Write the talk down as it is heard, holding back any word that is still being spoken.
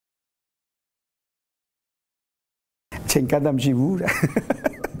ချိန်ကတ်မရှိဘူးတဲ့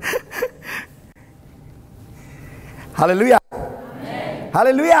Hallelujah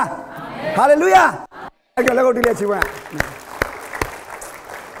Hallelujah Hallelujah အဲ့ကလည်းကိုဒီလက်ချီပါ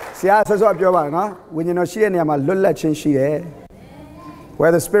ဆရာဆက်စောပြောပါနော်ဝိညာဉ်တော်ရှိတဲ့နေရာမှာလွတ်လပ်ခြင်းရှိတယ်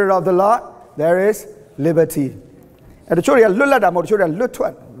Where the spirit of the Lord there is liberty အဲ့တချို့တွေကလွတ်လပ်တာမဟုတ်တချို့တွေကလွတ်ထွ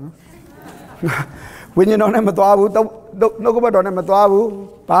က်ဝိညာဉ်တော်နဲ့မသွားဘူးနှုတ်ကပတ်တော်နဲ့မသွားဘူး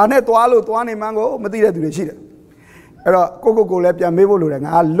ဘာနဲ့သွားလို့သွားနေမှန်းကိုမသိတဲ့သူတွေရှိတယ်အဲ့တော့ကိုလည်းပြန်မေးဖို့လိုတယ်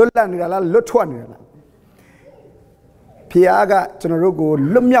ငါလွတ်လပ်နေတာလားလွတ်ထွက်နေတာလားဖခင်ကကျွန်တော်တို့ကို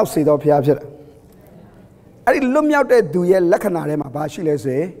လွတ်မြောက်စေတော်ဖခင်ဖြစ်တယ်အဲ့ဒီလွတ်မြောက်တဲ့သူရဲ့လက္ခဏာထဲမှာဘာရှိလဲ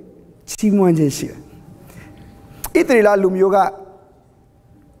ဆိုရင်ချီးမွမ်းခြင်းရှိတယ်ဣသရေလလူမျိုး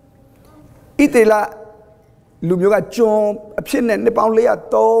ကကျွန်အဖြစ်နဲ့နှစ်ပေါင်း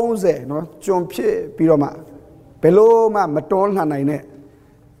430เนาะကျွန်ဖြစ်ပြီးတော့မှဘယ်လို့မှမတွန်းလှန်နိုင်တဲ့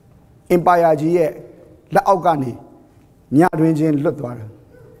empire ကြီးရဲ့လက်အောက်ကနေညတွင်ချင်းလွတ်သွားတယ်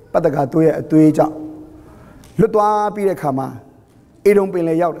ပတ္တကသူ့ရဲ့အသွေးကြောင့်လွတ်သွားပြီးတဲ့ခါမှာအေဒုံပင်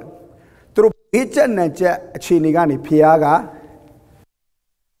လေရောက်တယ်သူတို့ဘေးကျက်နံကျက်အခြေအနေကနေဖျားက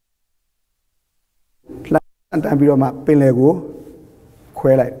လှမ်းတန်းပြီးတော့မှပင်လေကို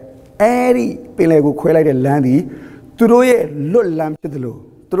ခွဲလိုက်အဲ့ဒီပင်လေကိုခွဲလိုက်တဲ့လမ်းဒီသူတို့ရဲ့လွတ်လမ်းဖြစ်တယ်လို့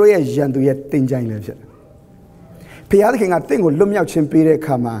သူတို့ရဲ့ရန်သူရဲ့တင်ကြိုင်လည်းဖြစ်တယ်ဖျားသခင်ကတင့်ကိုလွတ်မြောက်ခြင်းပေးတဲ့အ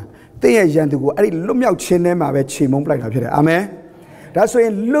ခါမှာတင့်ရဲ့ရန်သူကိုအဲ့ဒီလွတ်မြောက်ခြင်းထဲမှာပဲချိန်မုံပလိုက်တာဖြစ်တယ်အာမင်ဒါဆိုရ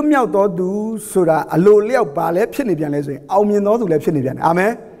င်လွတ်မြောက်တော်သူဆိုတာအလိုလျောက်ပါလဲဖြစ်နေပြန်လဲဆိုရင်အောင်မြင်တော်သူလည်းဖြစ်နေပြန်တယ်အာမ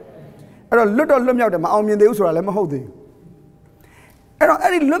င်အဲ့တော့လွတ်တော်လွတ်မြောက်တယ်မအောင်မြင်သေးဘူးဆိုတာလည်းမဟုတ်သေးဘူးအဲ့တော့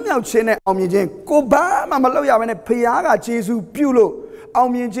အဲ့ဒီလွတ်မြောက်ခြင်းနဲ့အောင်မြင်ခြင်းကိုဘာမှမလုပ်ရဘဲနဲ့ဖခင်ကယေရှုပြုလို့အော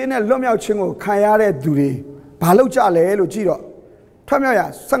င်မြင်ခြင်းနဲ့လွတ်မြောက်ခြင်းကိုခံရတဲ့သူတွေဘာလုပ်ကြလဲလို့ကြည့်တော့ထွက်မြောက်ရ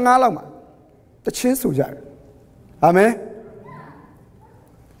15လောက်မှာတချင်းဆိုကြတယ်အာမင်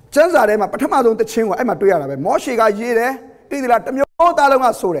ကျမ်းစာထဲမှာပထမဆုံးတချင်းကိုအဲ့မှာတွေ့ရတာပဲမောရှေကရေးတယ်ဣသရေလတမျိုးသားလုံးက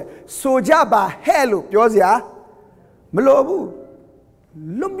ဆိုတယ်ဆိုကြပါဟဲ့လို့ပြောစရာမလိုဘူး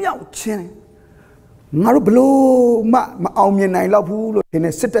လွတ်မြောက်ခြင်းငါတို့ဘလို့မအောင်မြင်နိုင်တော့ဘူးလို့ဒီ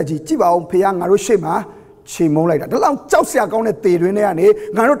နေ့စစ်တပ်ကြီးကြည့်ပါအောင်ဖေကငါတို့ရှေ့မှာချိန်မုံလိုက်တာဒါလောက်ကြောက်စရာကောင်းတဲ့တေတွင်းတွေကနေ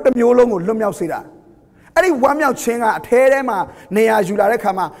ငါတို့တမျိုးလုံးကိုလွတ်မြောက်စေတာအဲ့ဒီဝမ်းမြောက်ခြင်းကအထဲထဲမှာနေရာယူလာတဲ့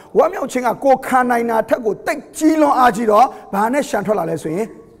ခါမှာဝမ်းမြောက်ခြင်းကကိုခံနိုင်တာထက်ကိုတိတ်ကြီးလွန်အားကြီးတော့ဘာနဲ့ရှံထွက်လာလဲဆိုရင်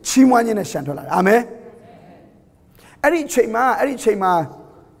ချီးမွမ်းခြင်းနဲ့ရှံထွက်လာတယ်အာမင်အဲ့ဒီချိန်မှာ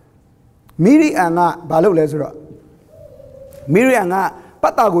မီရိအန်ကဘာလုပ်လဲဆိုတော့မီရိအန်ကပ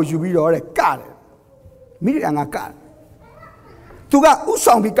တ်တာကိုယူပြီးတော့တဲ့ကတယ်မီရိအန်ကကတယ်သူကဥ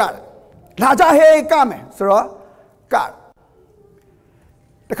ဆောင်ပြီးကတယ်လာကြဟေးကမယ်ဆိုတော့ကတယ်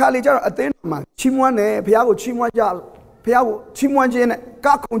တခါလေကျတော့အသင်းမှာချီးမွမ်းတယ်ဘုရားကိုချီးမွမ်းကြဘုရားကိုချီးမွမ်းခြင်းနဲ့က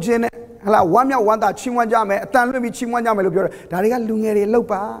ခုန်ခြင်းနဲ့ဟလာဝမ်းမြောက်ဝမ်းသာချီးမွမ်းကြမယ်အတန်လွှင့်ပြီးချီးမွမ်းကြမယ်လို့ပြောတယ်ဒါတွေကလူငယ်တွေလောက်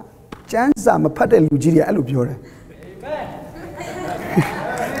ပါကျမ်းစာမဖတ်တဲ့လူကြီးတွေအဲ့လိုပြောတယ်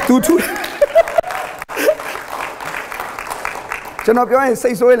သူကျွန်တော်ပြောရင်စိ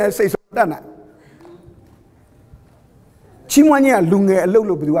တ်ဆိုးရင်လည်းစိတ်ဆိုးတတ်နိုင်ချီးမွမ်းခြင်းကလူငယ်အလုပ်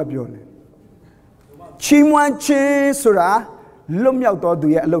လို့ဘယ်သူကပြောလဲချီးမွမ်းခြင်းဆိုတာလွတ်မြောက်တော်သူ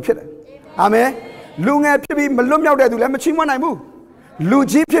ရဲ့အလုပ်ဖြစ်တယ်အာမင်လူငယ်ဖြစ်ပြီးမလွတ်မြောက်တဲ့သူလည်းမချီးမွမ်းနိုင်ဘူးလူ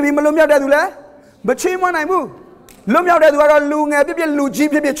ကြီးဖြစ်ပြီးမလွတ်မြောက်တဲ့သူလည်းမချီးမွမ်းနိုင်ဘူးလွတ်မြောက်တဲ့သူကတော့လူငယ်ဖြစ်ဖြစ်လူကြီး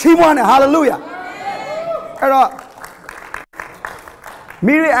ဖြစ်ဖြစ်ချီးမွမ်းတယ်ဟာလေလုယာအဲ့တော့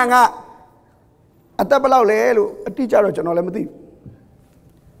မီရိအန်ကအသက်ဘယ်လောက်လဲလို့အတိအကျတော့ကျွန်တော်လည်းမသိဘူး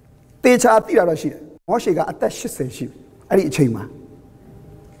တေချာသိတာတော့ရှိတယ်မောရှေကအသက်80ရှိပြီအဲ့ဒီအချိန်မှာ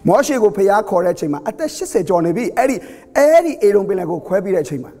မောရှေကိုဖျားခေါ်တဲ့အချိန်မှာအသက်80ကျော်နေပြီအဲ့ဒီအေရုံပင်လယ်ကိုခွဲပြီးတဲ့အ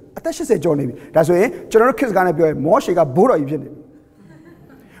ချိန်မှာအသက်80ကျော်နေပြီဒါဆိုရင်ကျွန်တော်တို့ခရစ်ကနဲ့ပြောရင်မောရှေကဘိုးတော်ကြီးဖြစ်နေပြီ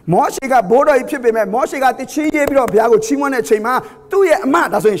မောရှေကဘိုးတော်ကြီးဖြစ်ပေမဲ့မောရှေကတချီးရေးပြီးတော့ဘုရားကိုချီးမွမ်းတဲ့အချိန်မှာသူ့ရဲ့အမ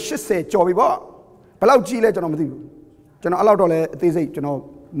ဒါဆိုရင်80ကျော်ပြီပေါ့ဘယ်လောက်ကြီးလဲကျွန်တော်မသိဘူးကျွန်တော်အဲ့လောက်တော့လဲအသေးစိတ်ကျွန်တော်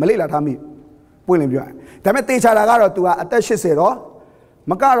မလေ့လာထားမိပွင့်လင်းပြောရတယ်ဒါပေမဲ့တေချာတာကတော့ तू ကအသက်80တော့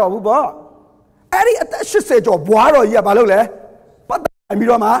မကတော့ဘူးပေါ့အဲ့ဒီအသက်80ကျော်ဘွားတော်ကြီးကဘာလုပ်လဲပတ်တိုင်ပြီး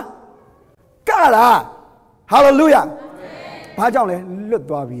တော့မှကတာဟာလေလုယာဘာကြောင့်လဲလွတ်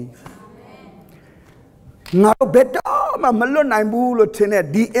သွားပြီငါတို့ဘယ်တော့မှမလွတ်နိုင်ဘူးလို့ထင်တဲ့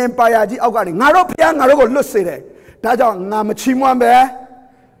ဒီ empire ကြီးအောက်ကနေငါတို့ဖျားငါတို့ကိုလွတ်စေတယ်ဒါကြောင့်ငါမချီးမွမ်းပဲ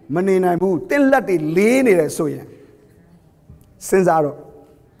မနေနိုင်ဘူးတင်းလက်တွေလေးနေတယ်ဆိုရင်စဉ်းစားတော့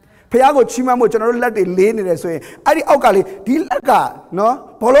ဖះကိုချီးမွမ်းဖို့ကျွန်တော်တို့လက်တွေလေးနေတယ်ဆိုရင်အဲ့ဒီအောက်ကလေဒီလက်ကနော်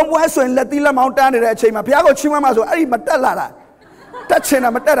ဘောလုံးပွဲဆိုရင်လက်သီးလက်မောင်းတန်းနေတဲ့အချိန်မှာဖះကိုချီးမွမ်းမှဆိုအဲ့ဒီမတက်လာတာတက်ချင်တာ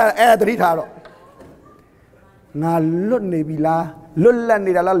မတက်တာသတိထားတော့ငါလွတ်နေပြီလားလွတ်လပ်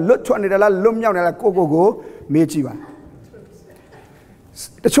နေတာလားလွတ်ထွက်နေတာလားလွတ်မြောက်နေတာလားကိုမေးကြည့်ပါ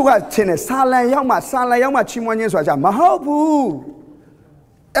တချို့ကထင်တယ်ဆာလံရောက်မှချီးမွမ်းခြင်းဆိုတာမဟုတ်ဘူး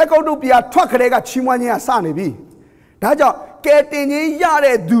အကုတ်တို့ပြထွက်ခရဲကချီးမွမ်းခြင်းကစနေပြီ ဒါကြောင့်ကယ်တင်ခြင်း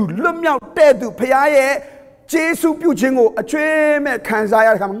ရတဲ့သူလွတ်မြောက်တဲ့သူဖခင်ရဲ့ကျေးဇူးပြုခြင်းကိုအချွေးမဲ့ခံစား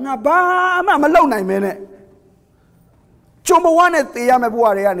ရတဲ့အခါမှာငါဘာမှမလုပ်နိုင်မင်းနဲ့ကျုံဘဝနဲ့တည်ရမယ့်ဘဝ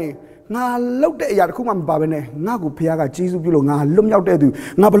တွေကနေငါလှုပ်တဲ့အရာတစ်ခုမှမပါဘဲနဲ့ငါ့ကိုဖခင်ကကျေးဇူးပြုလို့ငါလွတ်မြောက်တဲ့သူ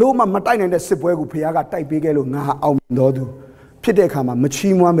ငါဘလို့မှမတိုက်နိုင်တဲ့စစ်ပွဲကိုဖခင်ကတိုက်ပေးခဲ့လို့ငါအောင်မြင်တော်သူဖြစ်တဲ့အခါမှာ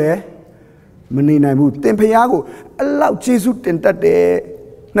မချီးမွမ်းပဲမနေနိုင်ဘူးသင်ဖခင်ကိုအလောက်ကျေးဇူးတင်တတ်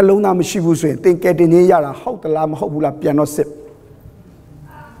တဲ့နှလုံးသားမရှိဘူးဆိုရင်သင်ကယ်တင်ခြင်းရတာဟုတ်သလားမဟုတ်ဘူးလားပြန်တော့စစ်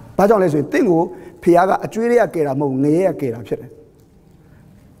ဘာကြောင့်လဲဆိုရင်သင်ကိုဖခင်ကအကျွေးတွေကကယ်တာမဟုတ်ငရဲကကယ်တာဖြစ်တယ်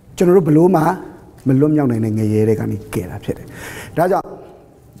ကျွန်တော်တို့ဘလို့မှမလွတ်မြောက်နိုင်တဲ့ငရဲတွေကနေကယ်တာဖြစ်တယ်ဒါကြော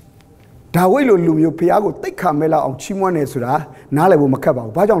င့်ဒါဝိဒ်လိုလူမျိုးဖခင်ကိုတိတ်ခါမဲ့လောက်အောင်ချီးမွမ်းနေဆိုတာနားလည်ဖို့မ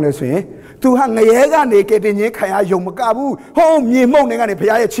ခက်ပါဘူးဘာကြောင့်လဲဆိုရင်သူဟာငရဲကနေကယ်တင်ခြင်းခံရယုံမကဘူးဟောမြေမှုန့်တွေကနေဖ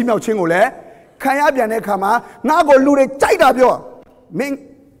ခင်ရဲ့ချီးမြှောက်ခြင်းကိုလည်းခံရပြန်တဲ့အခါမှာငါ့ကိုလူတွေကြိုက်တာပြော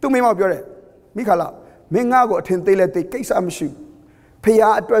မင်းသူမင်းမပြောတယ်မိခါလာမင်းငါ့ကိုအထင်သေးလဲသိကိစ္စမရှိဘူးဖ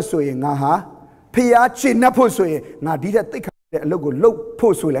ခင်အတွက်ဆိုရင်ငါဟာဖခင်ချေနှက်ဖို့ဆိုရင်ငါဒီတဲ့သိခါတဲ့အလုပ်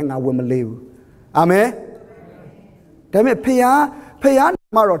ကိုလုပ်ဖို့ဆိုရင်ငါဝင်မလေးဘူးအာမင်ဒါပေမဲ့ဖ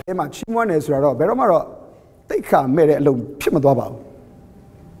ခင်မတော်ထဲမှာချီးမွမ်းတယ်ဆိုတော့ဘယ်တော့မှတော့သိခါမဲ့တဲ့အလုပ်ဖြစ်မသွားပါဘူး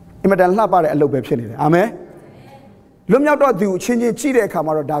အင်မတန်လှပတဲ့အလုပ်ပဲဖြစ်နေတယ်အာမင်လွတ်မြောက်တော့သူချင်းချင်းကြည့်တဲ့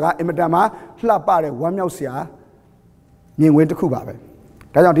အခါမှာတော့ဒါကအင်မတန်မှလှပတဲ့ဝမ်းမြောက်စရာမြင်ကွင်း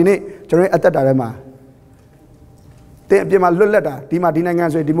တစ်ခုပါပဲဒါကြောင့်ဒီနေ့ကျွန်တော်ရဲ့အသက်တာထဲမှာတဲ့အပြင်မှာလွတ်လပ်တာဒီမှာဒီနိုင်ငံ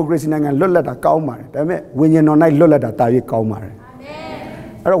ဆိုရင်ဒီမိုကရေစီနိုင်ငံလွတ်လပ်တာကောင်းပါတယ်ဒါပေမဲ့ဝိညာဉ်တော်၌လွတ်လပ်တာတာ၍ကောင်းပါတယ်အာမင်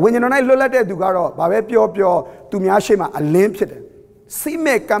အဲ့တော့ဝိညာဉ်တော်၌လွတ်လပ်တဲ့သူကတော့ဘာပဲပြောသူများရှေ့မှာအလင်းဖြစ်တယ်စီ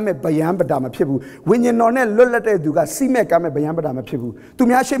မဲ့ကမ်းမဲ့ဗယံပဒါမဖြစ်ဘူးဝိညာဉ်တော်နဲ့လွတ်လပ်တဲ့သူကစီမဲ့ကမ်းမဲ့ဗယံပဒါမဖြစ်ဘူးသူ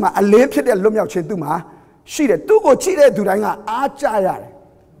များရှေ့မှာအလင်းဖြစ်တဲ့လွတ်မြောက်ခြင်းသူမှာရှိတယ်သူ့ကိုကြည့်တဲ့သူတိုင်းကအားကြရ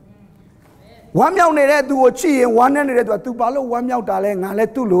တယ်ဝမ်းမြောက်နေတဲ့သူကိုကြည့်ရင်ဝမ်းနဲ့နေတဲ့သူကသူဘာလို့ဝမ်းမြောက်တာလဲငါလည်း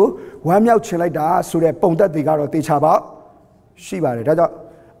သူ့လိုဝမ်းမြောက်ချင်လိုက်တာဆိုတဲ့ပုံသက်တွေကတော့တေချာပေါက်ရှိပါတယ်ဒါကြောင့်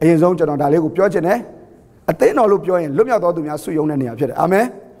အရင်ဆုံးကျွန်တော်ဒါလေးကိုပြောချင်တယ်အသင်းတော်လို့ပြောရင်လွတ်မြောက်တော်သူများစုယုံတဲ့နေရာဖြစ်တယ်အာမင်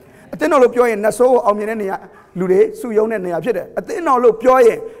အသင်းတော်လို့ပြောရင်နတ်ဆိုးကိုအောင်မြင်တဲ့နေရာလူတွေစုယုံတဲ့နေရာဖြစ်တယ်အသင်းတော်လို့ပြောရ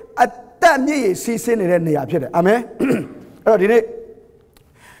င်အသက်မြင့်ရည်စီးဆင်းနေတဲ့နေရာဖြစ်တယ်အာမင်အဲ့တော့ဒီနေ့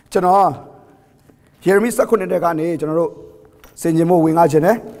ကျွန်တော်ယေရမိ19တဲ့ကနေကျွန်တော်တို့စင်ကြင်မို့ဝင်ကားခြ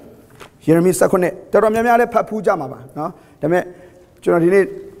င်းနဲ့ယေရမိ19တော်တော်များများလည်းဖတ်ဖူးကြမှာပါเนาะဒါပေမဲ့ကျွန်တော်ဒီနေ့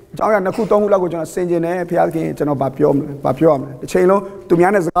အကြောင်းအရာ2ခု3ခုလောက်ကိုကျွန်တော်စင်ကြင်တယ်ဖခင်ခင်ကျွန်တော်ဗာပြောရမယ်တစ်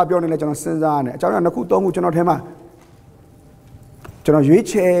ချိန်လုံးသူများနဲ့စကားပြောနေလဲကျွန်တော်စဉ်းစားရတယ်အကြောင်းအရာ2ခု3ခုကျွန်တော်ထဲမှာ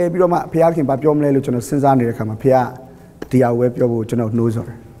ကျွန်တော်ရွေးချယ်ပြီးတော့မှဖခင်ဗာပြောမလဲလို့ကျွန်တော်စဉ်းစားနေတဲ့အခါမှာဖခင်ဒီအဝဲပြောဖို့ကျွန်တော်နှိုးဆော်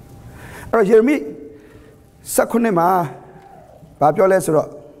တယ်အဲ့တော့ယေရမိ19မှာဗာပြောလဲဆိုတော့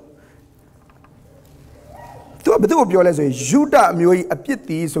သူကဘယ်သူကိုပြောလဲဆိုရင်ယူဒအမျိုးကြီး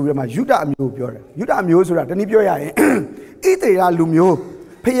အပြစ်တီးဆိုပြီးတော့မှယူဒအမျိုးကိုပြောတယ်ယူဒအမျိုးဆိုတာတနည်းပြောရရင်ဣသရေလလူ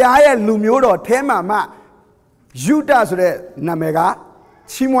မျိုးဖခင်ရဲ့လူမျိုးတော်ထဲမှာမှယူဒဆိုတဲ့နာမည်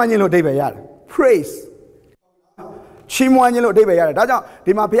ကချီးမွမ်းခြင်းလို့အဓိပ္ပာယ်ရတယ် praise ချီးမွမ်းခြင်းလို့အဓိပ္ပာယ်ရတယ်ဒါကြောင့်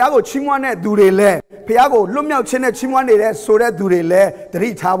ဒီမှာဖခင်ကိုချီးမွမ်းတဲ့သူတွေလည်းဖခင်ကိုလွတ်မြောက်ခြင်းနဲ့ချီးမွမ်းနေတဲ့ဆိုတဲ့သူတွေလည်းသတိ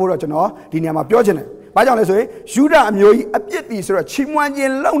ထားဖို့တော့ကျွန်တော်ဒီနေရာမှာပြောချင်တယ်ဘာကြောင့်လဲဆိုရင်ယူဒအမျိုးကြီးအပြစ်တီးဆိုတော့ချီးမွမ်းခြ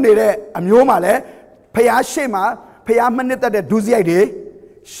င်းလုပ်နေတဲ့အမျိုးမှာလည်းဖျားရှိမှဖျားမနစ်တတ်တဲ့ဒုစရိုက်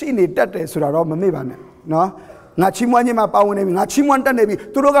တွေရှိနေတတ်တယ်ဆိုတာတော့မမေ့ပါနဲ့နော်ငါချီးမွမ်းခြင်းမှာပါဝင်နေပြီငါချီးမွမ်းတတ်နေပြီ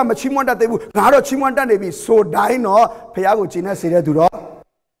သူတို့ကမချီးမွမ်းတတ်သေးဘူးငါတော့ချီးမွမ်းတတ်နေပြီဆိုတိုင်းတော့ဖျားကိုကျင့်နေစေ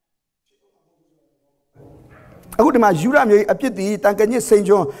တဲ့သူတော့အခုဒီမှာယူရမျိုးအပြစ်တီတန်က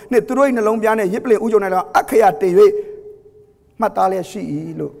ညစ်စိန်ချွန်းနဲ့သူတို့ရဲ့နှလုံးပြားနဲ့ရစ်ပလင်ဥကြုံနိုင်တော့အခရာတည်၍မှတ်သားလျက်ရှိ၏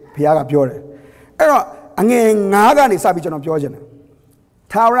လို့ဖျားကပြောတယ်အဲ့တော့အငယ်9ကနေစပြီးကျွန်တော်ပြောချင်တယ်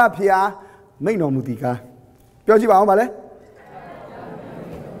ထာဝရဖျားမိန်တော်မူသည်ကားပြောကြည့်ပါအောင်ဗါလဲ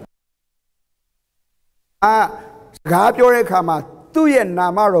စကားပြောတဲ့အခါမှာသူ့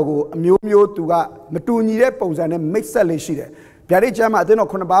ရဲ့နာမတော်ကိုအမျိုးမျိုးသူကမတူညီတဲ့ပုံစံနဲ့မိတ်ဆက်လေးရှိတယ်ဗျာဒိတ်ကျမ်းမှာအသင်းတော်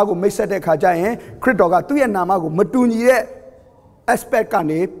9ပါးကိုမိတ်ဆက်တဲ့အခါကျရင်ခရစ်တော်ကသူ့ရဲ့နာမကိုမတူညီတဲ့ aspect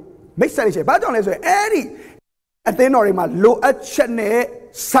ကနေမိတ်ဆက်လေးရှိတယ်ဘာကြောင့်လဲဆိုရင်အဲ့ဒီအသင်းတော်တွေမှာလိုအပ်ချက်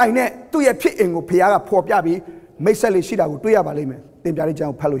နဲ့ဆိုင်တဲ့သူ့ရဲ့ဖြစ်အင်ကိုဖခင်ကဖော်ပြပြီးမိတ်ဆက်လေးရှိတာကိုတွေ့ရပါလိမ့်မယ်သင်ဗျာဒိတ်ကျမ်း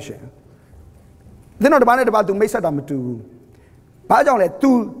ကိုဖတ်လို့ရှိရင်သင်တို့တပားနဲ့တပားသူမိတ်ဆက်တာမတူဘူးဘာကြောင့်လဲ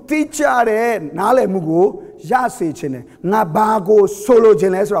तू သိကြတဲ့နားလည်မှုကိုရစေခြင်းနဲ့ငါဘာကိုဆို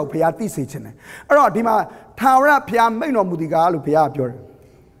လိုခြင်းလဲဆိုတော့ဘုရားသိစေခြင်းနဲ့အဲ့တော့ဒီမှာထာဝရဘုရားမိန့်တော်မူသည်ကားလို့ဘုရားပြောတယ်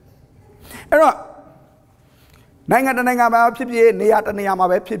အဲ့တော့နိုင်ငံတနိုင်ငံမှာဖြစ်ဖြစ်နေရာတနေရာ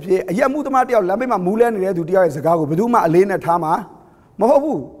မှာပဲဖြစ်ဖြစ်အရက်မှုသမားတယောက်လမ်းဘေးမှာမူးလဲနေတဲ့သူတယောက်ရဲ့စကားကိုဘယ်သူမှအလေးနဲ့ထားမှာ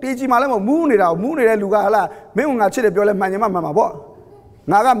မဟုတ်ဘူးတေးကြီးမှလည်းမမူးနေတာမူးနေတဲ့လူကဟလာမင်းကငါချစ်တယ်ပြောလဲမှန်ရင်မှန်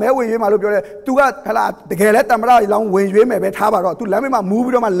မှာပေါ့ငါကမဲဝင်ရွေးမှာလို့ပြောတယ်။ तू ကဟလာတကယ်လဲတမရလောင်းဝင်ရွေးမယ်ပဲထားပါတော့ तू လမ်းမေးမှာ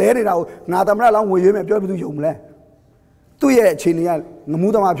မူးပြီးတော့မှလဲနေတာကိုငါတမရလောင်းဝင်ရွေးမယ်ပြောပြီး तू ယုံမလဲ။ သူ့ရဲ့အခြေအနေက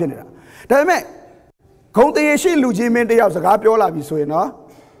ငမူးသမားဖြစ်နေတာ။ဒါပေမဲ့ ဂုံတရေရှိလူကြီးမင်းတယောက်စကားပြောလာပြီဆိုရင်နော်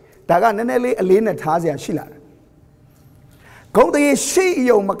ဒါကနည်းနည်းလေးအလေးနဲ့ထားစရာရှိလာတယ်ဂုံတရေရှိ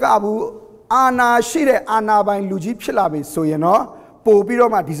ယုံမကဘူးအာနာရှိတဲ့အာနာပိုင်လူကြီးဖြစ်လာပြီဆိုရင်နော်ပို့ပြီး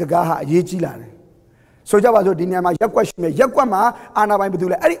တော့မှဒီစကားဟာအရေးကြီးလာတယ်ဆိုကြပါစို့ဒီနေရာမှာရက်ကွက်ရှိမယ်ရက်ကွက်မှာအာနာပိုင်ဘယ်သူ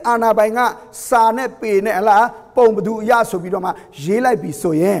လဲအဲ့ဒီအာနာပိုင်ကစာနဲ့ပေနဲ့ဟလားပုံဘယ်သူအရဆိုပြီးတော့မှရေးလိုက်ပြီ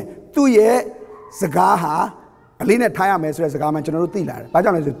ဆိုရင်သူ့ရဲ့စကားဟာအလေးနဲ့ထားရမယ်ဆိုတဲ့စကားမှကျွန်တော်တို့သိလာတယ်ဘာ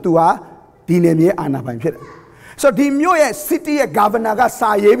ကြောင့်လဲဆိုသူဟာဒီနေမြေအာနာပိုင်ဖြစ်တယ်ဆိုတော့ဒီမြို့ရဲ့ city ရဲ့ governor ကစာ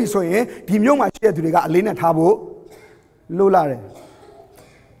ရေးပြီဆိုရင်ဒီမြို့မှာရှိတဲ့သူတွေကအလေးနဲ့ထားဖို့လိုလာတယ်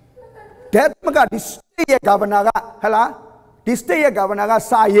ဒါမှကဒီ state ရဲ့ governor ကဟလားဒီ state ရဲ့ governor က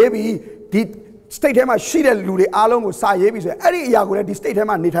စာရေးပြီဒီ state ထဲမှာရှိတဲ့လူတွေအားလုံးကိုစာရေးပြီဆိုရင်အဲ့ဒီအရာကိုလည်းဒီ state ထဲ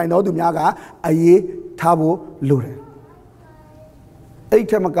မှာနေထိုင်တော်သူများကအရေးထားဖို့လိုတယ်အဲ့ဒီ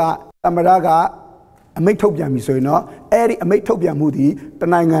ထက်မကသမ္မတကအမိန့်ထုတ်ပြန်ပြီဆိုရင်တော့အဲ့ဒီအမိန့်ထုတ်ပြန်မှုဒီတ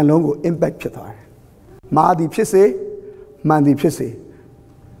နိုင်ငံလုံးကို impact ဖြစ်သွားတယ်။မာသည်ဖြစ်စေမှန်သည်ဖြစ်စေ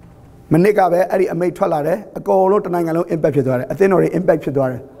မနစ်ကပဲအဲ့ဒီအမိန့်ထွက်လာတယ်အကုန်လုံးတနိုင်ငံလုံး impact ဖြစ်သွားတယ်အသင်းတော်တွေ impact ဖြစ်သွား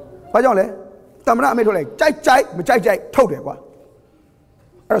တယ်။ဘာကြောင့်လဲသမ္မတအမိန့်ထုတ်လိုက်ကြိုက်မကြိုက်ထုတ်တယ်ကွာ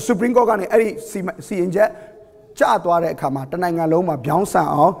။အဲ့တော့ Supreme Court ကနေအဲ့ဒီစီရင်ချက်ကျသွားတဲ့အခါမှာတနိုင်ငံလုံးမှာပြောင်းဆန်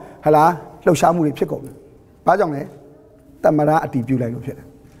အောင်ဟလာလှုပ်ရှားမှုတွေဖြစ်ကုန်တယ်။ဘာကြောင့်လဲသမ္မတအတည်ပြုလိုက်လို့ဖြစ်တယ်။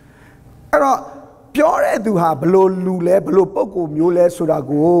အဲ့တော့ပြောတဲ့သူဟာဘလို့လူလဲဘလို့ပုံကိုမျိုးလဲဆိုတာ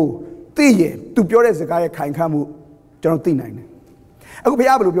ကိုသိရင်သူပြောတဲ့စကားရဲ့ခိုင်ခန့်မှုကျွန်တော်သိနိုင်တယ်အခုဘု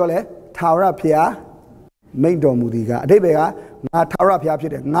ရားဘယ်လိုပြောလဲထာဝရဘုရားမိန့်တော်မူသည်ကအဓိပ္ပာယ်ကငါထာဝရဘုရားဖြ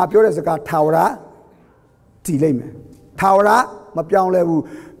စ်တယ်ငါပြောတဲ့စကားထာဝရတည်လိမ့်မယ်ထာဝရမပြောင်းလဲဘူး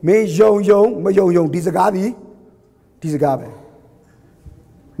မင်းယုံမယုံဒီစကားဒီစကားပဲ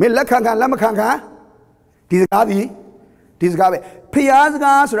မင်းလက်ခံလက်မခံဒီစကားဒီစကားပဲဘုရားစ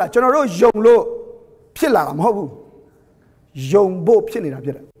ကားဆိုတာကျွန်တော်တို့ယုံလို့ဖြစ်လာတာမဟုတ်ဘူးယုံဖို့ဖြစ်နေတာဖြ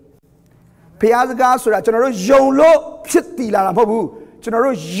စ်တယ်ဘုရားစကားဆိုတာကျွန်တော်တို့ယုံလို့ဖြစ်တည်လာတာမဟုတ်ဘူးကျွန်တော်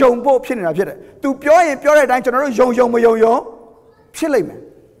တို့ယုံဖို့ဖြစ်နေတာဖြစ်တယ်သူပြောရင်ပြောတဲ့အတိုင်းကျွန်တော်တို့ယုံမယုံဖြစ်လိမ့်မယ်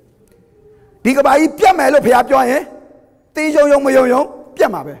ဒီကဘာကြီးပြတ်မယ်လို့ဘုရားပြောရင်တင်းယုံမယုံပြ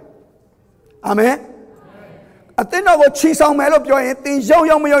တ်မှာပဲအာမင်အသင်းတော်ကိုချီဆောင်မယ်လို့ပြောရင်တင်း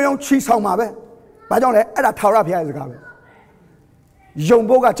ယုံမယုံချီဆောင်မှာပဲဘာကြောင့်လဲအဲ့ဒါထာဝရဘုရားရဲ့စကားပဲယုံ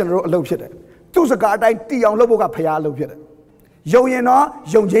ဖို့ကကျွန်တော်တို့အလုပ်ဖြစ်တယ်သူ့စကားအတိုင်းတည်အောင်လုပ်ဖို့ကဖရားအလုပ်ဖြစ်တယ်။ယုံရင်တော့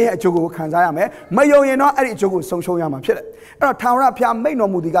ယုံခြင်းရဲ့အကျိုးကိုခံစားရမယ်။မယုံရင်တော့အဲ့ဒီအကျိုးကိုဆုံးရှုံးရမှာဖြစ်တယ်။အဲ့တော့ထာဝရဘုရားမိန့်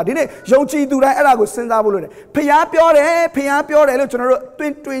တော်မူသည်ကဒီနေ့ယုံကြည်သူတိုင်းအဲ့ဒါကိုစဉ်းစားဖို့လိုတယ်။ဖရားပြောတယ်လို့ကျွန်တော်တို့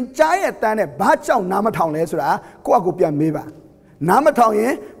တွင်ကြားရဲ့တန်းနဲ့ဘာကြောင့်နားမထောင်လဲဆိုတာကိုယ့်အကိုပြန်မေးပါ။နားမထောင်ရ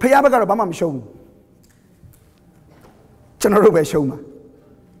င်ဖရားဘက်ကတော့ဘာမှမရှုံးဘူး။ကျွန်တော်တို့ပဲရှုံးမှာ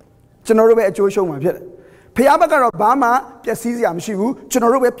။ကျွန်တော်တို့ပဲအကျိုးရှုံးမှာဖြစ်တယ်။ဖရားဘက်ကတော့ဘာမှပျက်စီးစရာမရှိဘူး။ကျွန်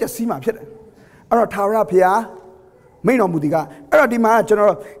တော်တို့ပဲပျက်စီးမှာဖြစ်တယ်။အဲ့တော့ထာဝရဘုရားမိန့်တော်မူသည်ကအဲ့တော့ဒီမှာကျွန်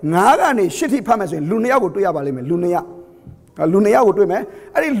တော်9ကနေ10ထိဖတ်မယ်ဆိုရင်လူ2ယောက်ကိုတွေ့ရပါလိမ့်မယ်လူ2ယောက်ကိုတွေ့မယ်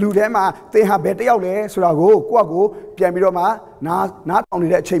အဲ့ဒီလူထဲမှာသင်ဟာဘယ်တစ်ယောက်လဲဆိုတာကိုကိုယ့်အကိုပြန်ပြီးတော့မှနားထောင်နေ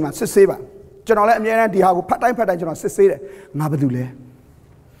တဲ့အချိန်မှာစစ်ဆေးပါကျွန်တော်လည်းအမြဲတမ်းဒီဟာကိုဖတ်တိုင်းကျွန်တော်စစ်ဆေးတယ်ငါဘာလုပ်လဲ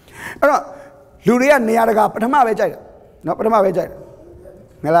အဲ့တော့လူတွေကနေရာတကာပထမပဲကြိုက်တယ်နော်ပထမပဲကြိုက်တယ်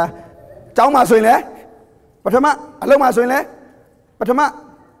ငါလားကျောင်းမှာဆိုရင်လည်းပထမအလုံးမှာဆိုရင်လည်းပထမ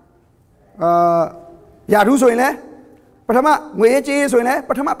ယာရုဆိုရင်လည်းပထမငွေကြေးဆိုရင်လည်း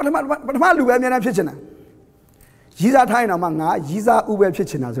ပထမလူပဲအများနဲ့ဖြစ်ချင်တာရီးစားထားရင်တော့မှငါရီးစားဥပဲဖြစ်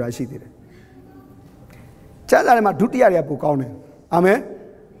ချင်တာဆိုတာရှိသေးတယ်ကျမ်းစာထဲမှာဒုတိယတွေကပိုကောင်းတယ်အာမင်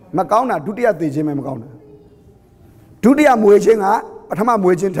မကောင်းတာဒုတိယသေခြင်းပဲမကောင်းတာဒုတိယမွေခြင်းကပထမ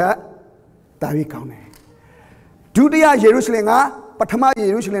မွေခြင်းထက်တာပြီးကောင်းတယ်ဒုတိယယေရုရှလင်ကပထမယေ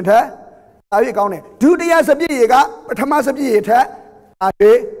ရုရှလင်ထက်တာပြီးကောင်းတယ်ဒုတိယစပြည့်ရေကပထမစပြည့်ရေထက်တာ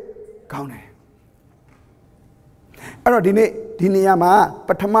ပြီးကောင်းတယ်အဲ့တော့ဒီနေရာမှာပ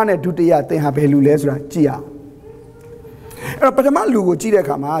ထမနဲ့ဒုတိယသင်ဟာဘယ်လူလဲဆိုတာကြည့်အောင်အဲ့တော့ပထမလူကိုကြည့်တဲ့အ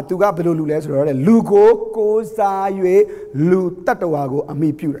ခါမှာသူကဘယ်လိုလူလဲဆိုတော့လူကိုကိုးစား၍လူတတ္တဝါကိုအမိ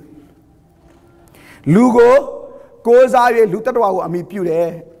ပြုတယ်လူကိုကိုးစား၍လူတတ္တဝါကိုအမိပြုတယ်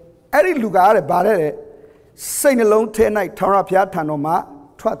အဲ့ဒီလူကတဲ့ဗါတဲ့စိတ်နှလုံးထဲ၌ထာဝရဘုရားထံတော်မှာ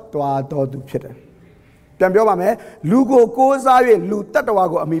ထွက်သွားတော်သူဖြစ်တယ်ပြန်ပြောပါမယ်လူကိုကိုးစား၍လူတတ္တဝါ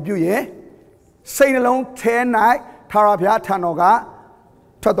ကိုအမိပြုရင်စိတ်နှလုံးထဲ၌ထာဝရဘုရားထံတော်က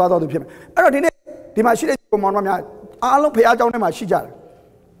ထွက်သွားတော်သူဖြစ်မယ်အဲ့တော့ဒီမှာရှိတဲ့ပုံမှန်များအားလုံးဘုရားကျောင်းထဲမှာရှိကြတယ်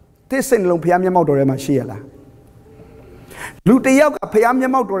တိစိတ်နှလုံးဘုရားမျက်မှောက်တော်ထဲမှာရှိရလားလူတယောက်ကဘုရားမျ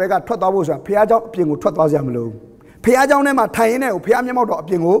က်မှောက်တော်ထဲကထွက်သွားဖို့ဆိုတာဘုရားကျောင်းအပြင်ကိုထွက်သွားစရာမလိုဘူးဘုရားကျောင်းထဲမှာထိုင်ရင်းနဲ့ဘုရားမျက်မှောက်တော်အ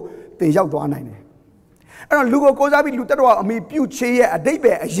ပြင်ကိုတင်ရောက်သွားနိုင်တယ်အဲ့တော့လူကိုကိုးစားပြီးလူတတ္တဝါအမိပြုချေရဲ့အတိတ်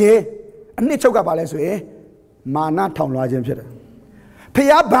ပဲအရင်အနှစ်ချုပ်ကပါလဲဆိုရင်မာနထောင်လွှားခြင်းဖြစ်တယ်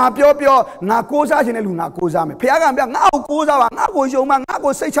ဖះဘာပြောငါကိုးစားခြင်းနဲ့လူငါကိုးစားမယ်ဖះကပြောငါ့ကိုကိုးစားပါငါ့ကိုယုံပါငါ့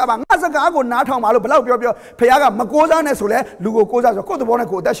ကိုစိတ်ချပါငါစကားကိုနားထောင်ပါလို့ဘလောက်ပြောဖះကမကိုးစားနဲ့ဆိုလဲလူကိုကိုးစားဆိုကိုယ့်သဘောနဲ့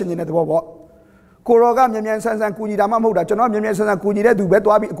ကိုယ်အသက်ရှင်နေတဲ့သဘောပေါ့ကိုရောကမြန်မြန်ဆန်းဆန်းကူညီတာမှမဟုတ်တာကျွန်တော်မြန်မြန်ဆန်းဆန်းကူညီတဲ့သူပဲ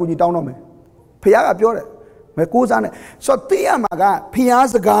သွားပြီးအကူညီတောင်းတော့မယ်ဖះကပြောတယ်မကိုးစားနဲ့ဆိုတော့သိရမှာကဖះ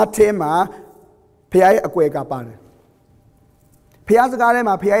စကားထဲမှာဖះရဲ့အကွယ်ကပါတယ်ဖះစကားထဲ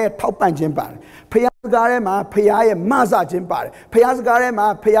မှာဖះရဲ့ထောက်ပံ့ခြင်းပါတယ်ဖះစကားထဲမှာဖះရဲ့မဆခြင်းပါတယ်ဖះစကားထဲမှာ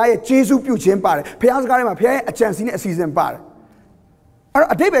ဖះရဲ့ကျေးဇူးပြုခြင်းပါတယ်ဖះစကားထဲမှာဖះရဲ့အကြံစီနဲ့အစီအစဉ်ပါတယ်အဲ့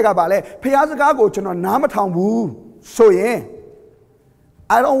တော့အတိတ်ဘယ်ကပါလဲဖះစကားကိုကျွန်တော်နားမထောင်ဘူးဆိုရင်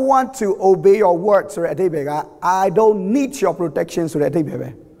I don't want to obey your word ဆိုတဲ့အတိတ်ဘယ်က I don't need your protection ဆိုတဲ့အတိတ်ဘယ်ပဲ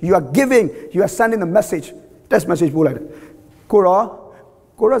you are giving you are sending the message text message ပို့လိုက်တယ်ကို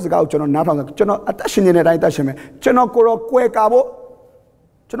ရောစကားကိုကျွန်တော်နားထောင်တယ်ကျွန်တော်အသက်ရှင်နေတဲ့အတိုင်းအသက်ရှင်မယ်ကျွန်တော်ကိုရောကွယ်ကာဖို့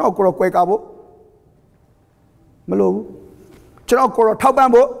မလိုဘူးကျွန်တော်ကိုရောထောက်ပံ့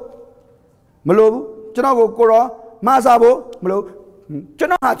ဖို့မလိုဘူးကျွန်တော်ကိုရောမဆာဖို့မလိုကျွန်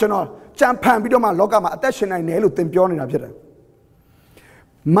တော်ကြံဖန်ပြီးတော့မှလောကမှာအသက်ရှင်နိုင်တယ်လို့သင်ပြောနေတာဖြစ်တယ်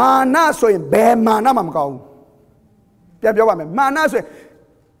မာနဆိုရင်ဘယ်မာနမှမကောင်းဘူးပြန်ပြောပါမယ်မာနဆိုရင်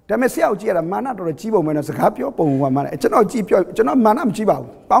ဒါမဲ့ဆရာကိုကြည့်ရတာမာနတော်တော်ကြီးပုံပဲနော်စကားပြောပုံကမာနကျွန်တော်မာနမကြီးပါဘူး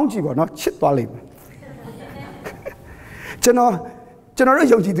ပေါင်းကြည့်ပါနော်ချစ်သွားလိမ့်မယ်ကျွန်တော်တို့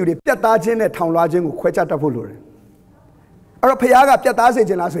ယုံကြည်သူတွေပြတ်သားခြင်းနဲ့ထောင်လွှားခြင်းကိုခွဲခြားတတ်ဖို့လိုတယ်အဲ့တော့ဖခင်ကပြတ်သားစေ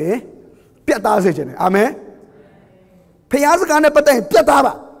ခြင်းလားဆိုရင်ပြတ်သားစေခြင်းတယ်အာမင်ဖခင်စကားနဲ့ပတ်သက်ရင်ပြတ်သား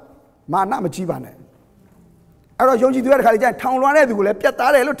ပါမာနမကြီးပါနဲ့အဲ့တော့ယုံကြည်သူတွေတခါလေကျရင်ထောင်လွှားတဲ့သူကိုလည်းပြတ်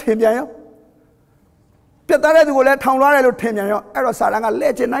သားတယ်လို့ထင်ပြန်ရောပြတ်သားတဲ့သူကိုလည်းထောင်လွှားတယ်လို့ထင်ပြန်ရောအဲ့တော့စာတန်က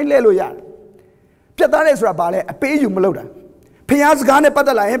လဲ့ချင်တိုင်းလဲ့လို့ရတယ်ပြတ်သားတယ်ဆိုတာဘာလဲအပေးယူမလုပ်တာဖခင်စကားနဲ့ပတ်သ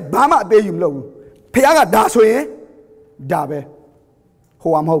က်လာရင်ဘာမှအပေးယူမလုပ်ဘူးဖခင်ကဒါဆိုရင်ဒါပဲ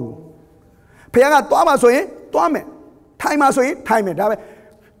ဟိုမဟုတ်ဘူးဖခင်ကသွားမှာဆိုရင်သွားမယ်ထိုင်မှာဆိုရင်ထိုင်မယ်ဒါပဲ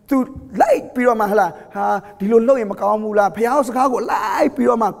သူလိုက်ပြီးတော့မှဟလာဟာဒီလိုလုပ်ရင်မကောင်းဘူးလားဖခင်စကားကိုလိုက်ပြီး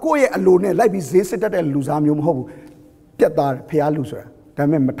တော့မှကိုယ့်ရဲ့အလိုနဲ့လိုက်ပြီးဈေးစစ်တတ်တဲ့လူစားမျိုးမဟုတ်ဘူးပြတ်သားတယ်ဖခင်လူဆိုတာဒါပေ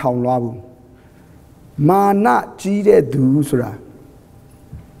မဲ့မထောင်လွှားဘူးမာနကြီးတဲ့သူဆိုတာ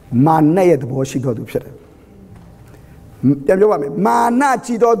မာနရဲ့သဘောရှိတော်သူဖြစ်တယ်ပြန်ပြောပါမယ်မာန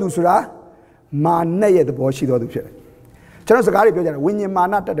ကြီးတော်သူဆိုတာမာနရဲ့သဘောရှိတော်သူဖြစ်တယ်ကျွန်တော်စကားတွေပြောကြတယ်ဝိညာဉ်မာ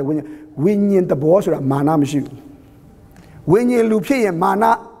နတတ်တယ်ဝိညာဉ်သဘောဆိုတာမာနမရှိဘူးဝိညာဉ်လူဖြစ်ရင်မာန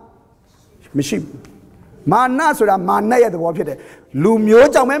မရှိဘူးမာနဆိုတာမာနရဲ့သဘောဖြစ်တယ်လူမျိုး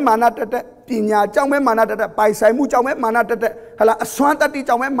ကြောင့်ပဲမာနတက်တက်ပညာကြောင့်ပဲမာနတက်တက်ပိုင်ဆိုင်မှုကြောင့်ပဲမာနတက်တက်ဟလာအစွမ်းတတ္တိ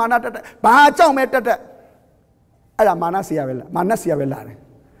ကြောင့်ပဲမာနတက်တက်ဘာကြောင့်ပဲတက်တက်အဲ့ဒါမာနစီရပဲလားမာနစီရပဲလား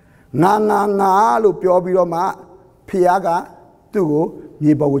ငါလို့ပြောပြီးတော့မှဖခင်ကသူ့ကို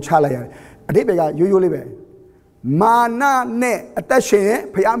မြေပေါ်ကိုချလိုက်ရတယ်အတိတ်ကရိုးရိုးလေးပဲမာနနဲ့အသက်ရှင်ရင်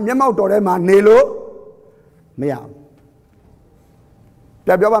ဖခင်မျက်မှောက်တော်ထဲမှာနေလို့မရဘူး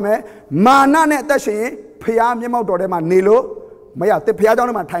ပြောပါမယ်မာနနဲ့အသက်ရှင်ရင်ဖခင်မျက်မှောက်တော်ထဲမှာနေလို့မရတဲ့ဖခင်เจ้า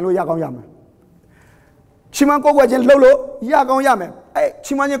ထဲမှာထိုင်လို့ရကောင်းရမယ်ချီးမွမ်းကိုးကွယ်ခြင်းလှုပ်လို့ရကောင်းရမယ်အဲ့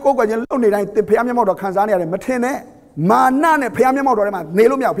ချီးမွမ်းခြင်းကိုးကွယ်ခြင်းလှုပ်နေတိုင်းဖခင်မျက်မှောက်တော်ခံစားနေရတယ်မထင်နဲ့မာနနဲ့ဖခင်မျက်မှောက်တော်ထဲမှာနေ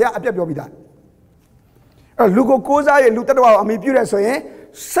လို့မရဘူးဖခင်အပြတ်ပြောပြီးသားအဲ့လူကိုကိုးစားရလူတတ္တဝါကိုအမိပြုတယ်ဆိုရင်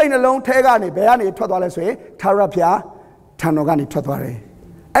စိတ်နှလုံးထဲကနေဘယ်ကနေထွက်သွားလဲဆိုရင်သာရဖျားထံတော်ကနေထွက်သွားတယ်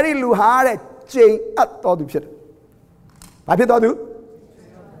အဲ့ဒီလူဟာတဲ့ကျိန်အပ်တော်သူဖြစ်တယ်ဘာဖြစ်တော်သူ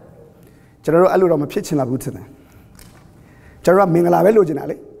ကျွန်တော်တို့အဲ့လိုတော့မဖြစ်ချင်လာဘူးထင်တယ်ကျွန်တော်ကမင်္ဂလာပဲလိုချင်တာ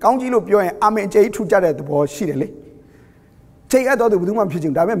လေကောင်းကြီးလို့ပြောရင်အာမင်ကျိန်ထူကြတဲ့သဘောရှိတယ်လေကျိန်အပ်တော်သူဘယ်သူမှမဖြစ်ချ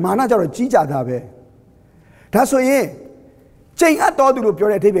င်ဘူးဒါပေမဲ့မာနကြတော့ကြီးကြတာပဲဒါဆိုရင်ကျိန်အပ်တော်သူလို့ပြော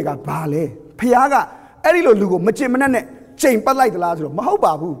တဲ့အဓိပ္ပာယ်ကဘာလဲဖျားကအဲ့ဒီလိုလူကိုမကျင်မနှက်နဲ့ကျိန်ပတ်လိုက်သလားဆိုတော့မဟုတ်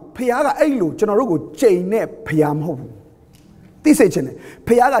ပါဘူးဖခင်ကအဲ့လိုကျွန်တော်တို့ကိုကျိန်နဲ့ဖခင်မဟုတ်ဘူးသိစေချင်တယ်ဖ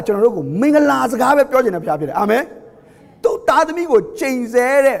ခင်ကကျွန်တော်တို့ကိုမင်္ဂလာစကားပဲပြောချင်တဲ့ဖခင်ဖြစ်တယ်အာမင်သူ့သားသမီးကိုကျိန်ဆဲ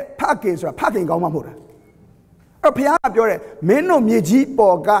တဲ့ဖခင်ဆိုတာဖခင်ကောင်းမှမဟုတ်တာအဲ့ဖခင်ကပြောတယ်မင်းတို့မြေကြီး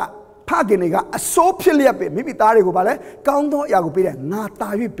ပေါ်ကဖခင်တွေကအစိုးဖြစ်လျက်ပဲမိမိသားတွေကိုဗာလဲကောင်းသောအရာကိုပေးတယ်ငါတာ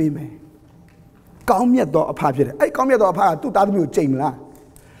၍ပေးမယ်ကောင်းမြတ်သောအဖဖြစ်တယ်အဲ့ကောင်းမြတ်သောအဖကသူ့သားသမီးကိုကျိန်မလားဒါ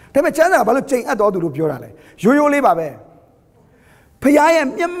ပေမဲ့ကျမ်းစာကဘာလို့ကျိန်အပ်တော်သူလို့ပြောတာလဲရိုးရိုးလေးပါပဲဖခင်ရဲ့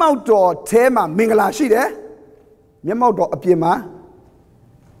မျက်မှောက်တော်ထဲမှာမင်္ဂလာရှိတယ်မျက်မှောက်တော်အပြင်မှာ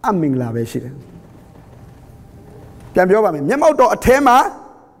အမင်္ဂလာပဲရှိတယ်ပြန်ပြောပါမယ်မျက်မှောက်တော်အထဲမှာ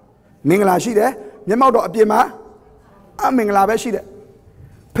မင်္ဂလာရှိတယ်မျက်မှောက်တော်အပြင်မှာအမင်္ဂလာပဲရှိတယ်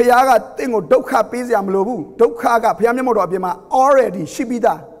ဖခင်ကတင့်ကိုဒုက္ခပေးစရာမလိုဘူးဒုက္ခကဖခင်မျက်မှောက်တော်အပြင်မှာ already ရှိပြီး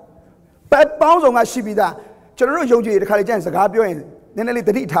သားပဲပေါင်းစုံကရှိပြီးသားကျွန်တော်တို့ယုံကြည်တဲ့ခါလေးကျရင်စကားပြောရင်နည်းနည်းလေး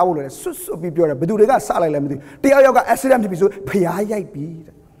တတိထားဖို့လိုတယ်ဆွတ်ပြီးပြောတယ်ဘယ်သူတွေကစလိုက်လဲမသိဘူးတယောက်ယောက်က accident ဖြစ်ပြီဆိုဖျားရိုက်ပြီ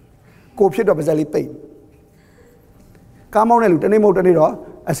တဲ့ကိုဖြစ်တော့ပါဇက်လေးပိတ်ကားမောင်းတဲ့လူတနေ့မဟုတ်တနေ့တော့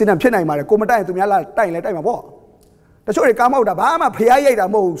accident ဖြစ်နိုင်ပါတယ်ကိုမတိုက်ရင်သူများလာတိုက်ရင်လည်းတိုက်မှာပေါ့ တချို့တွေကားမောက်တာဘာမှဖျားရိုက်တာ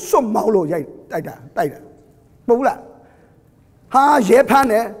မဟုတ်စွတ်မောင်းလို့ရိုက်တိုက်တာမဟုတ်လားဟာရဲဖမ်း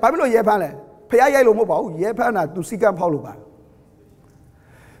တယ်ဘာဖြစ်လို့ရဲဖမ်းလဲဖျားရိုက်လို့မဟုတ်ပါဘူးရဲဖမ်းတာသူစီကံဖောက်လို့ပါ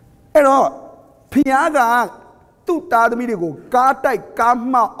အဲ့တော့ဖျားကသူ့သားသမီးတွေကိုကားတိုက်ကား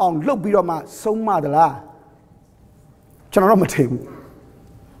မှောက်အောင်လှုပ်ပြီးတော့မှဆုံးမသလားကျွန်တော်တော့မထင်ဘူး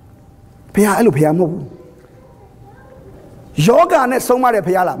ဖျားအဲ့လိုဖျားမဟုတ်ဘူးယောဂနဲ့ဆုံးမတဲ့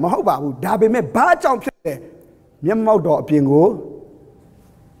ဖျားလားမဟုတ်ပါဘူးဒါပေမဲ့ဘာကြောင့်ဖြစ်လဲမျက်မှောက်တော်အပြင်ကို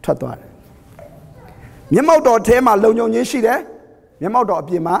ထွက်သွားတယ်မျက်မှောက်တော်ထဲမှာလုံခြုံခြင်းရှိတယ်မျက်မှောက်တော်အ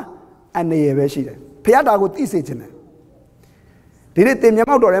ပြင်မှာအန္တရာယ်ပဲရှိတယ်ဖျားတာကိုသိစေခြင်းတယ်ဒီနေ့တင်မျက်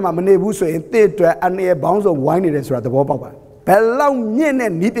မှောက်တော်ထဲမှာမနေဘူးဆိုရင်တင့်အတွက်အန္တရာယ်ဘောင်းစုံဝိုင်းနေတယ်ဆိုတာသဘောပေါက်ပါဘယ်လောက်မြင့်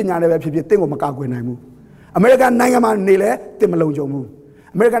တဲ့နည်းပညာတွေပဲဖြစ်ဖြစ်တင့်ကိုမကာကွယ်နိုင်ဘူးအမေရိကန်နိုင်ငံမှာနေလဲတင်မလုံခြုံဘူး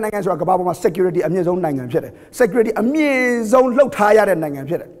အမေရိကန်နိုင်ငံဆိုတာကမ္ဘာပေါ်မှာ security အမြင့်ဆုံးနိုင်ငံဖြစ်တယ် security အမြင့်ဆုံးလှုပ်ထားရတဲ့နိုင်ငံ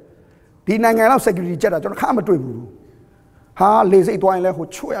ဖြစ်တယ်ဒီနိုင်ငံလောက် security ကျက်တာကျွန်တော်ခါမတွေ့ဘူးဟာလေစိတ်သွားရင်လဲဟို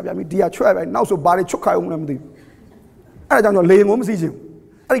ချွတ်ရပြန်ပြီဒီကချွတ်ရပြန်နောက်ဆိုဘာတွေချွတ်ခိုင်းအောင်လဲမသိဘူးအဲ့ဒါကြောင့်ကျွန်တော်လေရင်ကိုမစီချင်ဘူး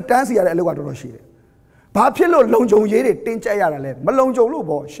အဲ့ဒီတန်းစီရတဲ့အလုပ်ကတော်တော်ရှိတယ်ဘာဖြစ်လို့လုံခြုံရေးတွေတင်းကျပ်ရတာလဲမလုံခြုံလို့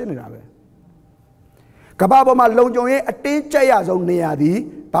ပေါ့ရှင်းနေတာပဲကမ္ဘာပေါ်မှာလုံခြုံရေးအတင်းကျပ်ရဆုံးနေရာသည်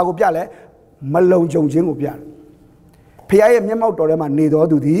ဘာကိုပြလဲမလုံခြုံခြင်းကိုပြတယ်ဖခင်ရဲ့မျက်မှောက်တော်ထဲမှာနေတော်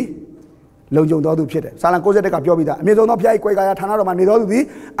သူသည်လုံခြုံတော်သူဖြစ်တယ်စာလံ61ကပြောပြီးသားအမြင့်ဆုံးသောဖခင်ရဲ့ကိုယ်ကာယဌာနတော်မှာနေတော်သူသည်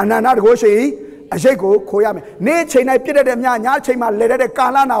အနန္တတကုရှိအရိတ်ကိုခိုးရမယ်နေ့ချိန်တိုင်းပြည့်တဲ့ညချိန်မှာလဲတဲ့ကာ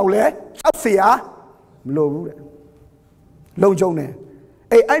လနာကိုလည်းကြောက်เสียမလိုဘူးတဲ့လုံခြုံတယ်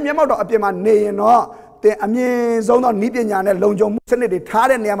အဲ့မျက်မှောက်တော်အပြင်မှာနေရင်တော့တင်အမြင့်ဆုံးသောဤပညာနဲ့လုံခြုံမှုစနစ်တွေထား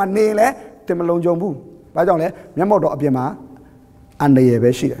တဲ့နေရာမှာနေရင်လည်းတင်မလုံခြုံဘူးဘာကြောင့်လဲမျက်မှောက်တော်အပြင်မှာအန္တရာယ်ပဲ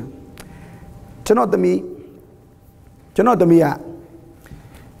ရှိတယ်ကျွန်တော်သမီးကကျွန်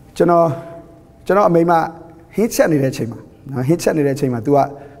တော်အမိမဟင်းချက်နေတဲ့အချိန်မှာနော်ဟင်းချက်နေတဲ့အချိန်မှာ तू က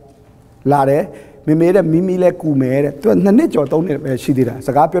လာတယ်မေမေတဲ့မိမိလဲကူမယ်တဲ့ तू က2နှစ်ကျော်3နှစ်ပဲရှိသေးတာစ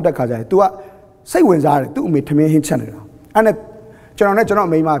ကားပြောတတ်ခါကြတယ် तू ကစိတ်ဝင်စားတယ် तू အမေထမင်းဟင်းချက်နေတာအဲ့နဲ့ကျွန်တော်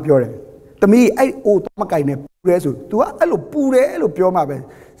အမိမပြောတယ်သမီးအဲ့အိုတော့မကင်နဲ့ပူရဲဆို तू ကအဲ့လိုပူတယ်လို့ပြောမှပဲ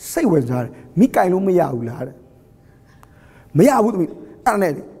စိတ်ဝင်စားတယ်မိကင်လို့မရဘူးလားတဲ့မရဘူးသမီးအဲ့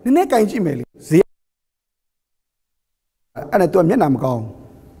နဲ့နည်းနည်းကင်ကြည့်မယ်လေဈေးအဲ့နဲ့ तू မျက်နှာမကောင်း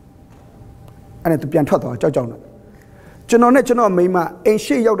အဲ့နဲ့ तू ပြန်ထွက်သွားကြောက်နဲ့ကျွန်တော်အမိမအိမ်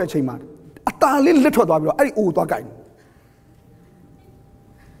ရှိရောက်တဲ့ချိန်မှာအตาလေးလစ်ထွက်သွားပြီးတော့အဲ့ဒီအိုသွားကင်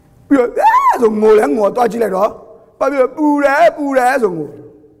ပြီးတော့ဆိုငိုလဲငိုသွားကြည့်လိုက်တော့ဘာဖြစ်ပူတယ်ဆိုငို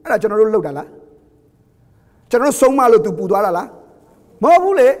အဲ့ဒါကျွန်တော်တို့လှုပ်တာလားကျွန်တော်တို့ဆုံးမလို့ तू ပူသွားတာလားမဟုတ်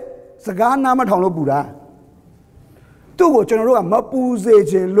ဘူးလေစကားနားမထောင်လို့ပူတာသူ့ကိုကျွန်တော်တို့ကမပူစေ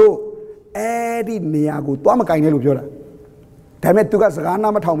ခြင်းလို့အဲ့ဒီနေရာကိုသွားမကင်နဲ့လို့ပြောတာဒါပေမဲ့ तू ကစကား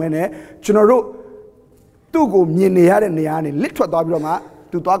နားမထောင်မဲနဲ့ကျွန်တော်တို့သူ့ကိုမြင်နေရတဲ့နေရာကနေလစ်ထွက်သွားပြီးတော့မှ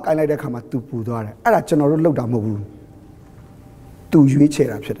तू သွားကင်လိုက်တဲ့အခါမှာ तू ပူသွားတယ်အဲ့ဒါကျွန်တော်တို့လှုပ်တာမဟုတ်ဘူး तू ရွေးချယ်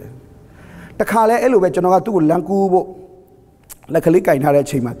တာဖြစ်တယ်တခါလဲအဲ့လိုပဲကျွန်တော်ကသူ့ကိုလမ်းကူးဖို့လက်ကလေးကင်ထားတဲ့အ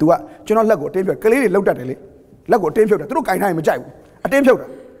ချိန်မှာ तू ကကျွန်တော်လက်ကိုအတင်းဖြုတ်ကလေးတွေလှုပ်တတ်တယ်လေလက်ကိုအတင်းဖြုတ်တာသူတို့ကင်ထားရင်မကြိုက်ဘူးအတင်းဖြုတ်တာ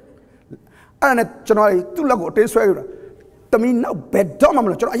အဲ့ဒါနဲ့ကျွန်တော်သူ့လက်ကိုအတင်းဆွဲယူတာတမီနောက်ဘယ်တော့မှမ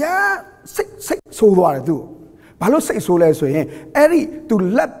လို့ကျွန်တော်အရာစိတ်ဆိုးသွားတယ်သူ့ဘာလို့စိတ်ဆိုးလဲဆိုရင်အဲ့ဒီ तू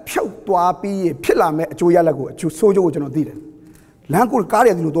လက်ဖြုတ်သွားပြီးဖြစ်လာမဲ့အကျိုးရလက်ကိုဆိုးကျိုးကိုကျွန်တော်သိတယ်လမ်းကိုကားတ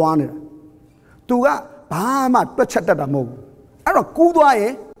ယ်ဒီလိုသွားနေတာ तू ကဘာမှတွက်ချက်တတ်တာမဟုတ်ဘူးအဲ့တော့ကူးသွားရ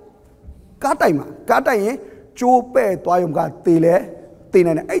င်ကားတိုက်ရင်ကျိုးပဲ့သွားရုံကတေး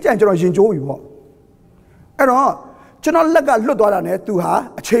နိုင်တယ်အဲ့ကြံကျွန်တော်ရင်ကျိုးပြီပေါ့အဲ့တော့ကျွန်တော်လက်ကလွတ်သွားတာနဲ့ तू ဟာ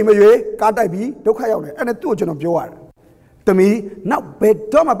အချိန်မရွေးကားတိုက်ပြီးဒုက္ခရောက်တယ်အဲ့နဲ့ तू ကိုကျွန်တော်ပြောရတယ်သမီးနောက်ဘယ်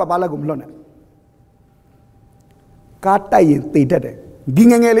တော့မှပလက်ကိုမလွတ်နဲ့ကားတိုက်ရင်တေးတတ်တယ်ဒီ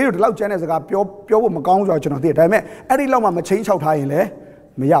ငငယ်လေးတို့ဒီလောက်ကျန်းတဲ့စကားပြောဖို့မကောင်းဆိုတော့ကျွန်တော်သိတယ်ဒါပေမဲ့အဲ့ဒီလောက်မှမချင်းချောက်ထားရင်လည်း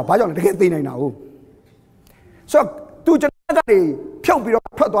မရဘာကြောင့်လဲတကယ်သိနိုင်တာဟုတ်ဆိုတော့ तू ကျွန်တော်ကနေဖြုတ်ပြီးတော့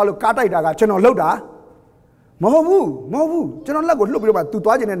ထွက်သွားလို့ကားတိုက်တာကကျွန်တော်လှုပ်တာမဟုတ်ဘူးကျွန်တော်လက်ကိုလှုပ်ပြီးတော့မှ तू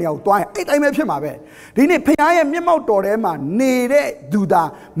သွားကျင်တဲ့နေရာကိုသွားရင်အဲ့တိုင်းပဲဖြစ်မှာပဲဒီနေ့ဖခင်ရဲ့မျက်မှောက်တော်ထဲမှာနေတဲ့သူသာ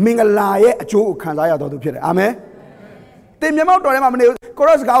မင်္ဂလာရဲ့အကျိုးကိုခံစားရတော်သူဖြစ်တယ်အာမင်တင်မျက်မှောက်တော်ထဲမှာမနေကို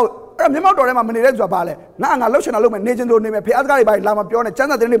ရော့စကားကိုအဲ့မျက်မှောက်တော်ထဲမှာမနေတဲ့ဆိုတာဘာလဲငါလှုပ်ချင်တာလှုပ်မယ်နေချင်လို့နေမယ်ဖခင်စကားတွေဘာလာမပြောနဲ့ကျမ်း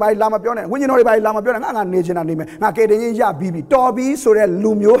စာတွေဘာလာမပြောနဲ့ဝိညာဉ်တော်တွေဘာလာမပြောနဲ့ငါနေချင်တာနေမယ်ငါကယ်တင်ခြင်းရပြီးပြီတော်ပြီဆိုတဲ့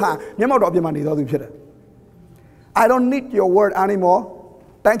လူမျိုးဟာမျက်မှောက်တော်အပြင်မှာနေတော်သူဖြစ်တယ် I don't need your word anymore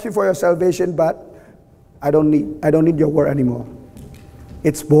thank you for your salvation but I don't need your word anymore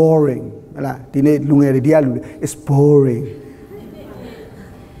it's boring ဟလာဒီနေ့လူငယ်တွေတရားလူတွေ it's boring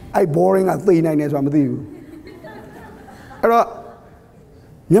boring ကသိနိုင်တယ်ဆိုတာမသိဘူးအဲ့တော့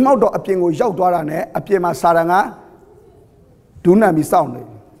မျက်မှောက်တော်အပြင်ကိုရောက်သွားတာနဲ့အပြင်မှာစာတန်ကဒူးနံပြီးစောင့်နေ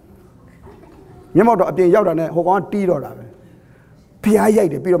မျက်မှောက်တော်အပြင်ရောက်တာနဲ့ဟိုကောင်ကတီးတော့တာပဲဖျားရိုက်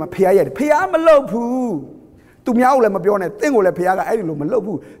တယ်ပြီးတော့မှဖျားရိုက်တယ်ဖျားမလုပ်ဘူး သူများကိုလည်းမပြောနဲ့တင့်ကိုလည်းဖခင်ကအဲ့ဒီလိုမလုပ်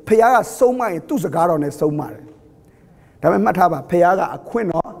ဘူးဖခင်ကဆုံးမရင်သူ့စကားတော်နဲ့ဆုံးမတယ်ဒါပေမဲ့မှတ်ထားပါဖခင်ကအခွ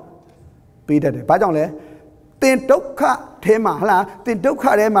င့်တော်ပေးတတ်တယ်ဘာကြောင့်လဲတင်ဒုက္ခထဲမှာဟလားတင်ဒုက္ခ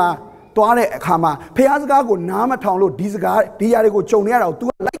ထဲမှာသွားတဲ့အခါမှာဖခင်စကားကိုနားမထောင်လို့ဒီစကားဒီຢာတွေကိုကြုံနေရတာကို तू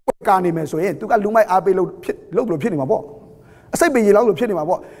ကလိုက်ကာနေမယ်ဆိုရင် तू ကလူမိုက်အားပေးလို့ဖြစ်နေမှာပေါ့အစိတ်ပင်ကြီးလောက်လို့ဖြစ်နေ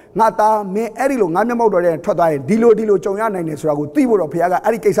မှာပေါ့ငါသားမင်းအဲ့ဒီလိုငါမျက်မှောက်တော်တဲ့ထွက်သွားရင်ဒီလိုကြုံရနိုင်တယ်ဆိုတာကိုသိဖို့တော့ဖခင်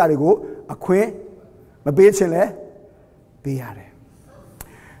ကအဲ့ဒီကိစ္စတွေကိုအခွင့်မပေးချင်လဲပေးရတယ်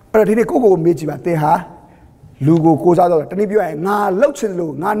အဲ့တော့ဒီနေ့ကိုမေးကြည့်ပါသင်ဟာလူကိုကိုးစားတော့တနည်းပြောရင်ငါလှုပ်ချင်တယ်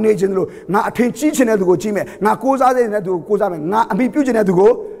လို့ငါနေချင်တယ်လို့ငါအထင်ကြီးချင်တဲ့သူကိုကြီးမယ်ငါကိုးစားတဲ့သူကိုကိုးစားမယ်ငါအမိပြုချင်တဲ့သူ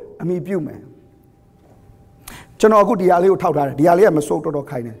ကိုအမိပြုမယ်ကျွန်တော်အခုဒီဟာလေးကိုထောက်ထားတယ်ဒီဟာလေးကမစိုးတော်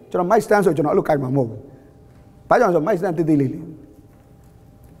ခိုင်းတယ်ကျွန်တော် mic stand ဆိုကျွန်တော်အဲ့လိုကိုင်မှာမဟုတ်ဘူးဘာကြောင့်ဆို mic stand တိတိလေးလေး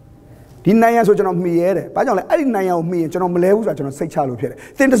ဒီနိုင်ရဆိုကျွန်တော်မှီရဲတယ်ဘာကြောင့်လဲအဲ့ဒီနိုင်ရကိုမှီရင်ကျွန်တော်မလဲဘူးဆိုတာကျွန်တော်စိတ်ချလို့ဖြစ်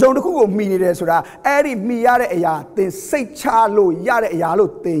တယ်သင်တစုံတစ်ခုကိုမှီနေတယ်ဆိုတာအဲ့ဒီမှီရတဲ့အရာသင်စိတ်ချလို့ရတဲ့အရာလို့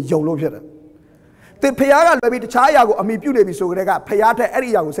သင်ယုံလို့ဖြစ်တယ်သင်ဖျားကလွယ်ပြီးတခြားအရာကိုအမိပြုနေပြီဆိုကြတဲ့ကဖျားထက်အဲ့ဒီ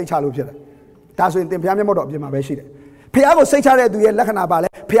အရာကိုစိတ်ချလို့ဖြစ်တယ်ဒါဆိုရင်သင်ဖျားမျက်မှောက်တော်အပြင်မှာပဲရှိတယ်ဖျားကိုစိတ်ချတဲ့သူရဲ့လက္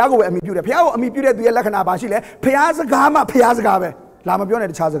ခဏာပါလဲဖျားကိုပဲအမိပြုတယ်ဖျားကိုအမိပြုတဲ့သူရဲ့လက္ခဏာပါရှိလဲဖျားစကားမှဖျားစကားပဲလာမပြော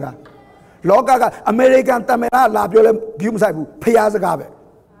နဲ့တခြားစကားလောကကအမေရိကန်တမန်ကလာပြောလဲဘျူးမဆိုင်ဘူးဖျားစ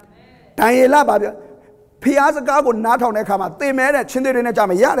ကားပဲတန်ရလာပါဗျဖျားစကားကိုနားထောင်တဲ့အခါမှာသင်မဲတဲ့ချင်းတွေနဲ့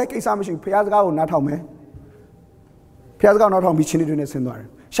ကြာမယ်ရတဲ့ကိစ္စမရှိဘူးဖျားစကားကိုနားထောင်မယ်ဖျားစကားနားထောင်ပြီးချင်းတွေနဲ့ဆင်းသွားတယ်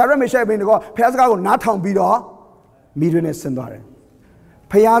ရှာရမေရှေဘင်းကဖျားစကားကိုနားထောင်ပြီးတော့မိတွေနဲ့ဆင်းသွားတယ်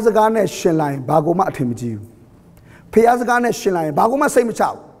ဖျားစကားနဲ့ရှင်လိုက်ဘာကိုမှအထင်မကြီးဘူးဖျားစကားနဲ့ရှင်လိုက်ဘာကိုမှစိတ်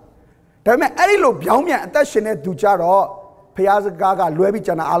မချဘူးဒါပေမဲ့အဲ့ဒီလိုပြောင်းပြန်အသက်ရှင်တဲ့သူကြတော့ဖျားစကားက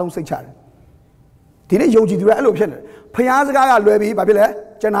လွဲပြီးကျန်တာအားလုံးစိတ်ချတယ်ဒီနေ့ယုံကြည်သူတွေအဲ့လိုဖြစ်နေတယ်ဖျားစကားက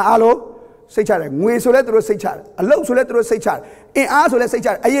လွဲပြီးဘာဖြစ်လဲကျန်တာအားလုံးစိတ်ချတယ်ငွေဆိုလဲသူတို့စိတ်ချတယ်အလုပ်ဆိုလဲသူတို့စိတ်ချတယ်အင်အားဆိုလဲစိတ်ချ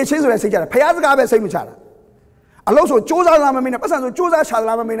တယ်အရေးချင်းဆိုလဲစိတ်ချတယ်ဖျားစကားပဲစိတ်မချတာအလုပ်ဆိုစူးစမ်းလာမမင်းနဲ့ပတ်စံဆိုစူးစမ်းရှာ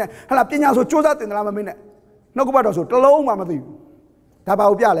လာမမင်းနဲ့ဟလာပညာဆိုစူးစမ်းတင်လာမမင်းနဲ့နှုတ်ကပတ်တော်ဆိုတလုံးမှမသိဘူးဒါပါ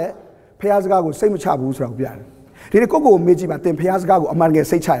ကိုပြလဲဖျားစကားကိုစိတ်မချဘူးဆိုတာကိုပြတယ်ဒီနေ့ကိုမေးကြည့်ပါသင်ဖျားစကားကိုအမှန်တကယ်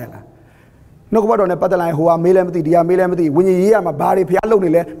စိတ်ချရလားနှုတ်ကပတ်တော်နဲ့ပတ်သက်လာရင်ဟိုဟာမေးလဲမသိဒီဟာမေးလဲမသိဝိညာဉ်ရေးရမှာဘာတွေဖျားလုပ်နေ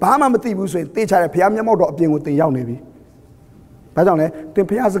လဲဘာမှမသိဘူးဆိုရင်သိချတယ်ဖျားမျက်မှောက်တော်အပြင်ကိုသင်ရောက်နေပြီဘာကြောင့်လဲသင်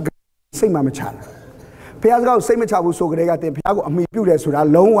ဖျားစကားစိတ်မှမချတာဖျားစကားကိုစိတ်မချဘူးဆိုကြတဲ့ကသင်ဖျားကိုအမိပြုတယ်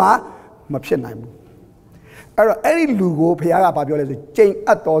ဆိုတာလုံးဝမဖြစ်နိုင်ဘူးအဲ့တော့အဲ့ဒီလူကိုဖျားကဘာပြောလဲဆိုကျိန်အ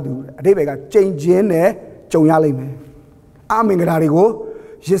ပ်တော်သူအတိပ္ပယ်ကကျိန်ခြင်းနဲ့ကြုံရလိမ့်မယ်အာမင်္ဂလာတွေကို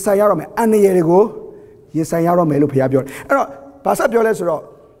ရင်ဆိုင်ရတော့မယ်အန္တရာယ်တွေကိုရင်ဆိုင်ရတော့မယ်လို့ဖျားပြောတယ်အဲ့တော့ဘာဆက်ပြောလဲဆိုတော့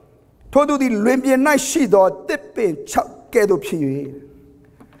ထို့သူသည်လွင်ပြင်၌ရှိသောတစ်ပင်6ကဲ့သို့ဖြစ်၍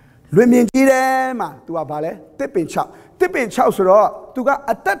လွင်ပြင်ကြီးထဲမှာ तू ကဘာလဲတစ်ပင်6တစ်ပင်6ဆိုတော့ तू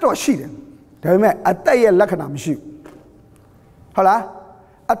ကအသက်တော်ရှိတယ်ဒါပေမဲ့အသက်ရဲ့လက္ခဏာမရှိဘူးဟုတ်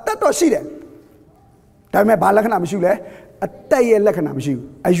လားအသက်တော်ရှိတယ်ဒါပေမဲ့ဘာလက္ခဏာမရှိဘူးလဲအသက်ရဲ့လက္ခဏာမရှိ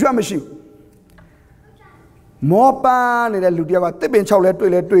ဘူးအရွက်မရှိဘူးမောပန်းနေတဲ့လူတယောက်ကတစ်ပင်6လဲ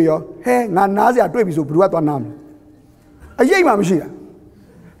တွေ့ရောဟဲငါနားစရာတွေ့ပြီဆိုဘယ်သူကသွားနားမလဲအရေးမှမ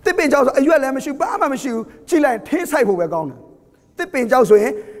ရှိတာတစ်ပင်6ဆိုအရွက်လည်းမရှိဘူးဘာမှမရှိဘူးကြည့်လိုက်ထင်းဆိုင်ဖို့ပဲကောင်းတယ်တစ်ပင်6ဆိုရ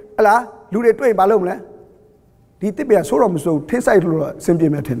င်ဟလားလူတွေတွေ့ရင်ဘာလုပ်မလဲဒီတစ်ပင်ကဆိုးတော့မဆိုးထင်းဆိုင်လို့တော့အဆင်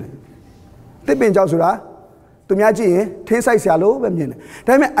ပြေမယ်ထင်တယ်တစ်ပင်6ဆိုတာသူများကြည့်ရင်ထင်းဆိုင်ဆရာလို့ပဲမြင်တယ်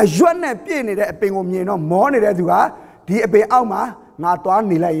ဒါပေမဲ့အရွက်နဲ့ပြည့်နေတဲ့အပင်ကိုမြင်တော့မောနေတဲ့သူကဒီအပင်အောက်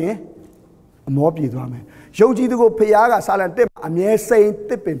မှာငါသွားနေလိုက်ရင်အမောပြေသွားမယ်ယုံကြည်သူကိုဖခင်ကစာလံတက်မှာအမြဲစိန်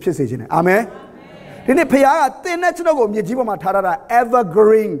တစ်ပင်ဖြစ်စေခြင်းနဲ့အာမင်ဒီနေ့ဖခင်ကသင်တဲ့ကျွန်တော်ကိုမြေကြီးပေါ်မှာထားတာ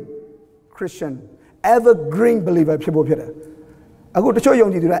evergreen Christian evergreen believer ဖြစ်ဖို့ဖြစ်တယ်အခုတချို့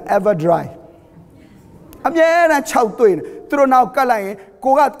ယုံကြည်သူတွေက ever dry အမြဲတမ်း6တွေ့နေသူတို့နောက်ကတ်လိုက်ရင်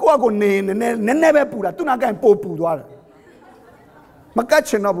ကိုနေနည်းနည်းပဲပူတာသူနာကရင်ပိုပူသွားတယ်မ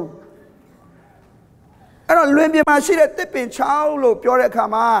ကတ်ချင်တော့ဘူးအဲ့တော့လွင်ပြင်မှာရှိတဲ့တစ်ပင်6လို့ပြောတဲ့အခါ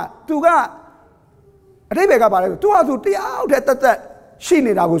မှာသူကအတိတ်ဘက်ကပါလဲသူကသူတယောက်တည်းတက်ရှိ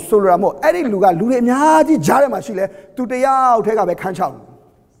နေတာကိုဆိုလိုတာမဟုတ်အဲ့ဒီလူကလူတွေအများကြီးကြားထဲမှာရှိလဲသူတယောက်တည်းကပဲခ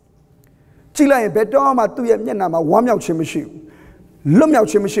န်းချောက်ကြည့်လိုက်ရင်ဘယ်တော့မှသူ့ရဲ့မျက်နှာမှာဝမ်းမြောက်ခြင်းမရှိ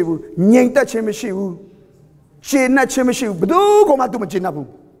ဘူးလွတ်မြောက်ခြင်းမရှိဘူးငြိမ်သက်ခြင်းမရှိဘူးရှင်းနှက်ခြင်းမရှိဘူးဘယ်သူကမှသူမကျင်တတ်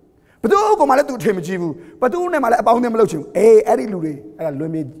ဘူးဘယ်သူကမှလည်းသူအထင်မကြီးဘူးဘယ်သူနဲ့မှလည်းအပေါင်းအသင်းမလုပ်ချင်ဘူးအဲ့ဒီလူတွေအဲ့ဒါလွင်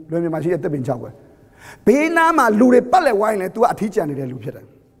ပြင်မှာရှိတဲ့တစ်ပင်ချောက်ပဲဘေးနားမှာလူတွေပတ်လက်ဝိုင်းလဲ तू ကအထီးကျန်နေတဲ့လူဖြစ်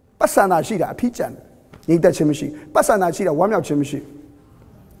တယ်ပတ်စံသာရှိတာအထီးကျန်တယ်ငြိမ်သက်ခြင်းမရှိပတ်စံသာရှိတာဝမ်းမြောက်ခြင်းမရှိ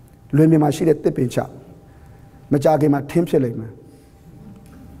လွင်ပြင်မှာရှိတဲ့တစ်ပင်ချောက်မကြခင်မှာထင်းဖြစ်လိမ့်မယ်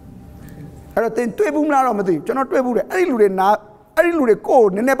အဲ့တော့သင်တွေ့ဘူးမလားတော့မသိဘူးကျွန်တော်တွေ့ဘူးတယ်အဲ့ဒီလူတွေ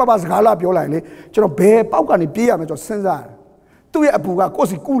ကိုနည်းနည်းပါးပါးစကားလာပြောလိုက်လေကျွန်တော်ဘယ်ပေါက်ကနေပြေးရမလဲကျွန်တော်စဉ်းစားတယ်သူ့ရဲ့အပူကကိုယ်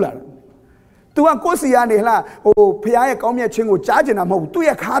စီကူးလာတယ်သူကကိုယ်စီကနေဟလားဟိုဖခင်ရဲ့ကောင်းမြတ်ခြင်းကိုကြားကျင်တာမဟုတ်ဘူးသူ့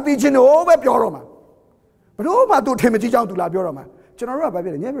ရဲ့ခါသီးခြင်းကိုပဲပြောတော့မှာဘ တော့မှသူထင်မကြီးကြောင်းသူလာပြောတော့မှာကျွန်တော်တို့ကဘာဖြ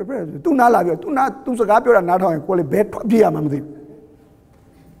စ်လဲညက်ပြသူနားလာပြောသူစကားပြောတာနားထောင်ရင်ကိုယ်လေဘယ်ထွက်ပြေးရမှာမသိဘူး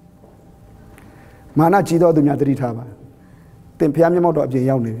မာနကြီးတော့သူများတတိထားပါတင်ဖျားမျက်မှောက်တော့အပြင်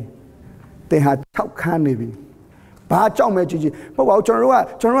ရောက်နေပြီတင်ဟာ6ခန်းနေပြီဘာကြောက်မဲကြီးကြီးမဟုတ်ပါဘူးကျွန်တော်တို့က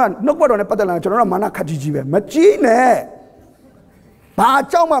နှုတ်ဘတ်တော်နဲ့ပတ်သက်လာကျွန်တော်တို့ကမာနခတ်ကြီးကြီးပဲမကြီးနဲ့ဘာ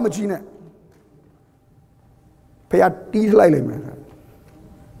ကြောက်မှမကြီးနဲ့ဖျားတီးလိုက်လိမ့်မယ်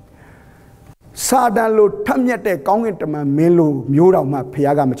စာတန်လိုထက်မြက်တဲ့ကောင်းကင်တမန်မင်းလိုမျိုးတော်မှ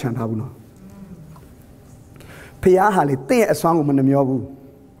ဖျားကမချန်ထားဘူးနော်ဖျားဟာလေတင့်ရဲ့အစွမ်းကိုမနှမျောဘူး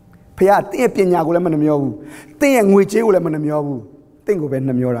ဖျားတင့်ရဲ့ပညာကိုလည်းမနှမျောဘူးတင့်ရဲ့ငွေကြေးကိုလည်းမနှမျောဘူးတင့်ကိုပဲ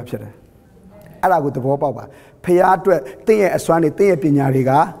နှမျောတာဖြစ်တယ်အဲ့ဒါကိုသဘောပေါက်ပါဖျားအတွက်တင့်ရဲ့အစွမ်းတွေတင့်ရဲ့ပညာတွေ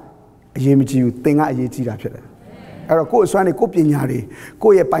ကအရေးမကြီးဘူးတင်ကအရေးကြီးတာဖြစ်တယ်အဲ့တော့ကိုယ့်အစွမ်းတွေကိုယ့်ပညာတွေ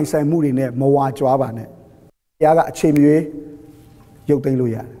ကိုယ့်ရဲ့ပိုင်ဆိုင်မှုတွေနဲ့မဝါကြွားပါနဲ့ဖျားကအချိန်မရွေးရုပ်သိမ်း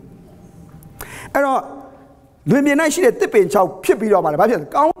လို့ရတယ်အဲ့တော့လွင်ပြင်၌ရှိတဲ့တစ်ပင်6ဖြစ်ပြီးတော့ပါလေဘာဖြစ်လဲ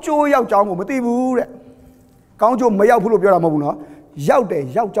ကောင်းကျိုးရောက်ကြောင်းကိုမသိဘူးတဲ့ကောင်းကျိုးမရောက်ဘူးလို့ပြောတာမဟုတ်ဘူးနော်ရောက်တယ်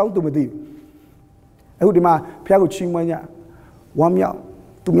ရောက်ကြောင်းသူမသိဘူးအခုဒီမှာဖျားကိုချီးမွမ်းကြဝမ်းမြောက်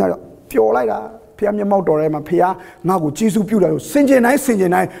သူများတော့ပျော်လိုက်တာဖျားမျက်မှောက်တော်ထဲမှာဖျားငါ့ကိုကျေးဇူးပြုတယ်လို့စင်ကြင်တိုင်း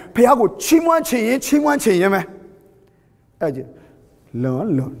ဖျားကိုချီးမွမ်းချင်ရင်ပဲအဲ့ဒီလွ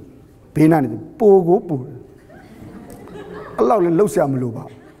န်ဘေးနားနေပိုကိုပူအဲ့လောက်လည်းလှုပ်ရှားမလို့ပါ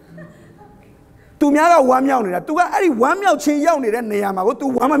သူများကဝမ်းမြောက်နေတာ तू ကအဲ့ဒီဝမ်းမြောက်ခြင်းရောက်နေတဲ့နေရာမှာကို तू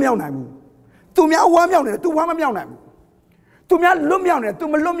ဝမ်းမမြောက်နိုင်ဘူးသူများဝမ်းမြောက်နေတယ် तू ဝမ်းမမြောက်နိုင်ဘူးသူများလွတ်မြောက်နေတယ် तू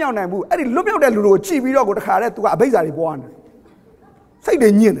မလွတ်မြောက်နိုင်ဘူးအဲ့ဒီလွတ်မြောက်တဲ့လူတွေကိုကြည့်ပြီးတော့ကိုတခါတည်း तू ကအဘိဇ္ဇာတွေပွားနေစိတ်တွေ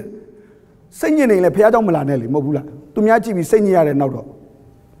ညစ်နေစိတ်ညစ်နေရင်လည်းဘုရားเจ้าမလာနဲ့လေမဟုတ်ဘူးလားသူများကြည့်ပြီးစိတ်ညစ်ရတဲ့နောက်တော့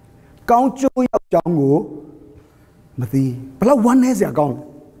ကောင်းကျိုးရောက်ကြောင်းကိုမသိဘလောက်ဝမ်းနည်းစရာကောင်းလဲ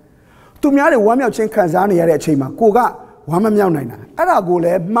သူများတွေဝမ်းမြောက်ခြင်းခံစားနေရတဲ့အချိန်မှာကိုကဝမ်းမမြောက်နိုင်တာအဲ့ဒါကိုလ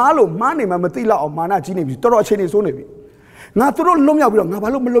ည်းမှားနေမှမသိလောက်အောင်မာနကြီးနေပြီတော်တော်အခြေအနေဆိုးနေပြီငါသူတို့လွတ်မြောက်ပြီးတော့ငါဘာ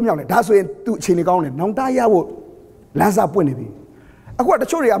လို့မလွတ်မြောက်လဲဒါဆိုရင်သူအခြေအနေကောင်းတယ်နောင်တရဖို့လမ်းစာပွင့်နေပြီအခုကတ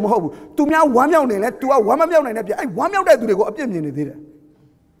ချို့တွေကမဟုတ်ဘူးသူများဝမ်းမြောက်နေလဲ तू ကဝမ်းမမြောက်နိုင်တဲ့ပြအဲ့ဝမ်းမြောက်တဲ့သူတွေကိုအပြစ်မြင်နေသေးတယ်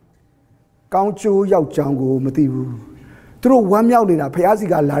ကောင်းကျိုးရောက်ကြောင်းကိုမသိဘူးသူတို့ဝမ်းမြောက်နေတာဘုရားစီ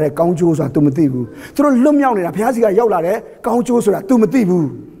ကလာတဲ့ကောင်းကျိုးဆိုတာ तू မသိဘူးသူတို့လွတ်မြောက်နေတာဘုရားစီကရောက်လာတဲ့ကောင်းကျိုးဆိုတာ तू မသိဘူး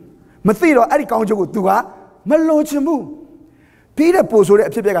မသိတော့အဲ့ဒီကောင်းကျိုးကို तू ကမလိုချင်ဘူးပြီးတဲ့ပို့ဆိုတဲ့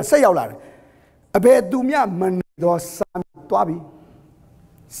အဖြစ်အပျက်ကဆက်ရောက်လာတယ်အဘယ်သူမျှမနေတော့စားသွားပြီ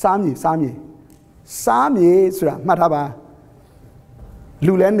စားမြေဆိုတာမှတ်ထားပါ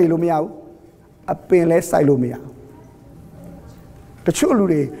လူလည်းနေလို့မရဘူးအပင်လည်းစိုက်လို့မရဘူးတချို့လူ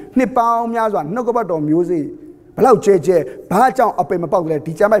တွေနှစ်ပေါင်းများစွာနှုတ်ကပတ်တော်မျိုးစေ့ဘလောက်ကျဲဘာကြောင့်အပင်မပေါက်လဲ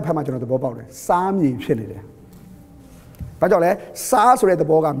ဒီကျမ်းပိုက်ဖတ်မှကျွန်တော်သဘောပေါက်တယ်စားမြေဖြစ်နေတယ်ဘာကြောင့်လဲစားဆိုတဲ့သ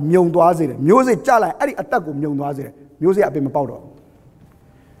ဘောကမြုံသွားစေတယ်မျိုးစေ့ကြလိုက်အဲ့ဒီအတက်ကိုမြုံသွားစေတယ်မျိုးစေ့အပင်မပေါက်တော့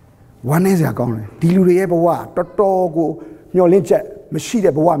ဝမ်းနည်းစရာကောင်းတယ်ဒီလူတွေရဲ့ဘဝတော်တော်ကိုမျောလင့်ချက်မရှိ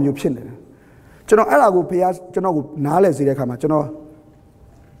တဲ့ဘဝမျိုးဖြစ်နေတယ်ကျွန်တော်အဲ့ဒါကိုဘုရားကျွန်တော်ကိုနားလည်စေတဲ့အခါမှာကျွန်တော်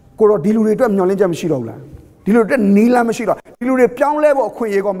ကိုတော့ဒီလူတွေအတွက်မျောလင့်ချက်မရှိတော့ဘူးလားဒီလူတွေအတွက်နီးလမ်းမရှိတော့ဒီလူတွေပြောင်းလဲဖို့အခွင့်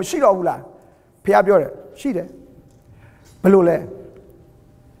အရေးကောမရှိတော့ဘူးလားဘုရားပြောတယ်ရှိတယ်ဘယ်လိုလဲ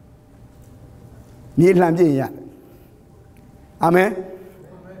မြေလှန်ပြည့်ရအာမင်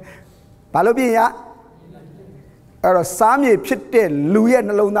ဘာလို့ပြည့်ရအဲ့တော့စားမြေဖြစ်တဲ့လူရဲ့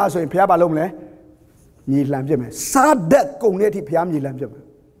နှလုံးသားဆိုရင်ဘုရားဘာလုပ်မလဲမြေလှန်ပြစ်မယ်စားတတ်ကုန်တဲ့အထိဘုရားမြေလှန်ပြစ်မယ်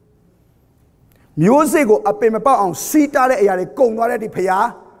မျိုးစေ့ကိုအပင်မပေါက်အောင်စီးတားတဲ့အရာတွေကုန်သွားတဲ့အထိဘုရား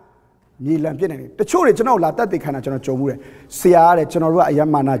မြေလှန်ပြစ်နေတယ်တချို့တွေကျွန်တော်လာတတ်သိခံတာကျွန်တော်ကြုံမှုတယ်ဆရာတဲ့ကျွန်တော်တို့ကအယ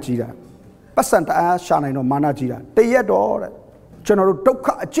မာနကြီးတာပတ်စံတအားရှာနိုင်တော့မာနကြီးတာတရက်တော့တဲ့ကျွန်တော်တို့ဒုက္ခ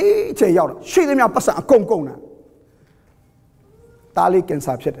အကြီးအကျယ်ရောက်တာရှိသမျှပတ်စံအကုန်ကုန်တာတားလေးကင်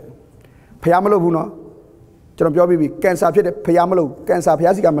ဆာဖြစ်တယ်ဘုရားမလုပ်ဘူးနော်ကျွန်တော်ပြောပြီးပြီကင်ဆာဖြစ်တယ်ဘုရားမလုပ်ကင်ဆာဘု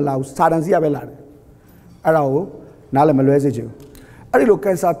ရားစီကမလာဘူးစာတန်စီကပဲလာတယ်အဲ့ဒါကိုနားလည်းမလွဲစေချင်ဘူးအဲ့ဒီလိုက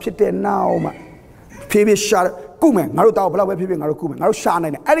င်ဆာဖြစ်တဲ့နောက်မှဖြည်းဖြည်းရှာကုမယ်ငါတို့တောက်ဘယ်လောက်ပဲဖြည်းဖြည်းငါတို့ကုမယ်ငါတို့ရှာနို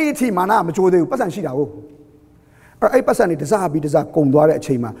င်တယ်အဲ့ဒီအထိမာနကမကြိုးသေးဘူးပတ်စံရှိတာဟုတ်အဲ့ပတ်စံတွေတစားပြီးတစားကုန်သွားတဲ့အ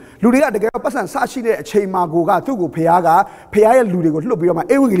ချိန်မှာလူတွေကတကယ်ပတ်စံဆရှိတဲ့အချိန်မှာကိုကသူ့ကိုဘုရားရဲ့လူတွေကိုလှုပ်ပြီးတော့မှ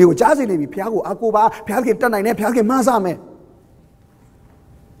အေဝံဂေလိကိုကြားစေနေပြီဘုရားကိုအားကိုးပါဘုရားခင်တတ်နိုင်တယ်ဘုရားခင်မဆမယ်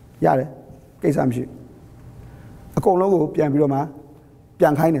ရတယ်ကိစ္စမရှိအကုန်လုံးကိုပြန်ပြီးတော့မှပြ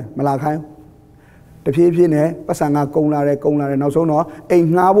န်ခိုင်းတယ်မလာခိုင်းတဖြည်းဖြည်းနဲ့ပတ်စံကကုံလာတယ်နောက်ဆုံးတော့အိမ်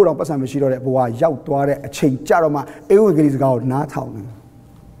ငှားဖို့တော့ပတ်စံမရှိတော့တဲ့ဘဝရောက်သွားတဲ့အချိန်ကြတော့မှအေဝံဂေလိစကားကိုနားထောင်တယ်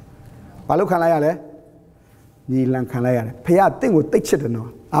ဘာလို့ခံလိုက်ရလဲညီလန်ခံလိုက်ရတယ်ဖခင်တင့်ကိုတိတ်ချစ်တယ်နော်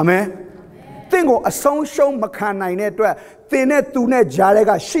အာမင်တင့်ကိုအဆုံးရှုံးမခံနိုင်တဲ့အတွက်သင်နဲ့သူနဲ့ကြားထဲ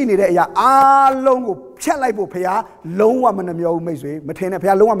ကရှိနေတဲ့အရာအားလုံးကိုဖြတ်လိုက်ဖို့ဖခင်လုံးဝမနှမျောဘူးမိတ်ဆွေမထင်နဲ့ဖခ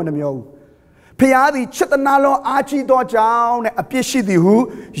င်လုံးဝမနှမျောဘူးဖခင်သည်ချစ်သနာလုံးအားကြီးသောကြောင့်နဲ့အပြစ်ရှိသည်ဟု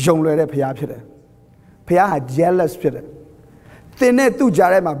ယုံလွယ်တဲ့ဖခင်ဖြစ်တယ်ဖ Pia jealous pit. Tene tu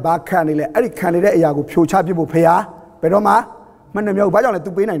jarema back canile, Eric candidate Yago, Piocha people Pia, Pedoma, Manamio Bajan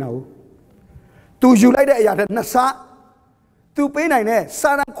to Pina now. Tu Julide Yat Nasa, tu Pina,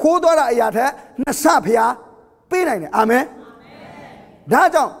 Sana Kodora Yata, Nasa Pia, Pina, Amen.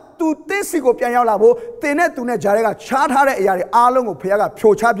 Dajan, tu Tesigo Piano Labo, Tene Tune Jarega, Chart Yari, Along Pia,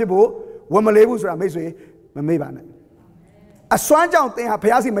 Piocha people, Womalebus Ramese, Mameban. A swan down thing, a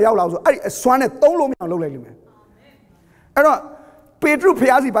Piazzi Mayala, a swan at Tolo Lolime. Pedro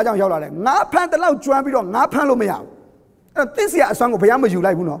Piazzi Bajan Yola, not plant the loud Juambidon, not Palomea. This year a song of Payama you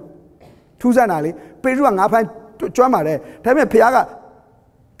like, no. Tuzanali, Pedro and Napan Juamare, tell me Piaga,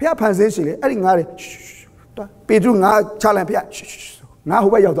 Pia Panzensili, I think Pedro Chalan Pia, now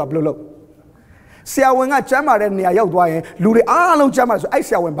who are you to blow? See, I went at Jammer and near Yodway, Ludi Arlo Jammers, I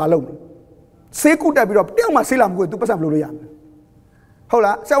see I went balloon. Say good that bit of Delmasilam go to Passam Lurian.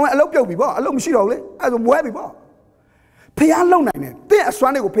 Hola, so I love you before, I love Shirley, I don't wear before. Pay alone, there a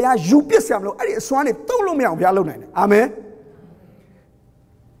swan will pay a Jupisamlo, I swan it, told me on Pialone. Amen.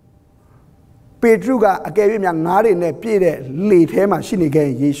 Pedruga, I gave him young Nari in a period, lead him a shin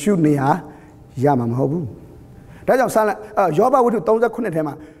again, ye shoot me, Yamam Hobu. That's on Sala, Joba would do Tonga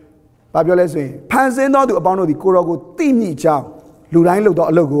Kunetema. Babioles, Panzeno to Abono di Kurago, Tini Chow, Lurain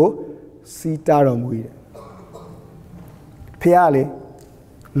logo, Sitarum with Piali.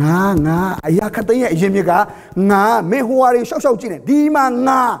 Nga, Ayakataya, Jimiga, Nga, Mehuari, Shoshin, Dima,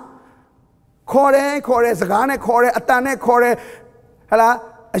 Nga, Kore, Zagane, Kore, Atane, Kore, Hala,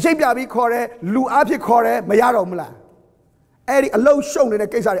 Ajabi, Kore, Lu Api, Kore, Mayaro Mula. Eddie, a low shown in the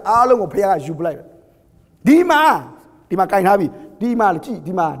case of Alum of Pia Jubilee. Dima, Kainabi, Dima,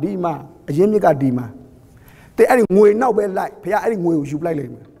 Jimiga, Dima. They adding way now, well, like Pia adding way, Jubilee.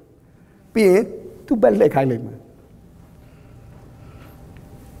 Be it to bed like Highland.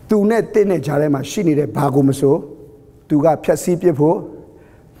 Tu ne tene jarema shini de bagomaso, tu got Piasi people,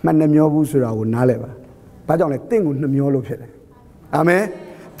 Manamiobusura would naleva. But on a thing with Namiolo Pele. Amen.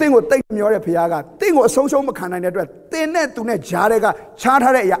 Thing would take Miora Piaga, thing was social Macana, tene to ne jarega,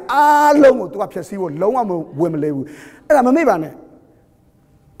 chartarea, along to a Piasi, long women. And I'm a mebane.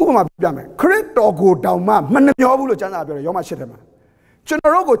 Uma Biame, correct or go down, ma, Manamiobu Jana, Yoma Shetama.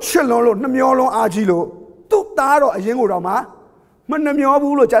 General Chilolo, Namiolo Agilo, tu taro a yengo rama.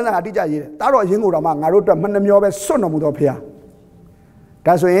 Manamiobu Jana Dija, Taro Yengo Rama, Naruta, Manamiobe, son of Mudopia.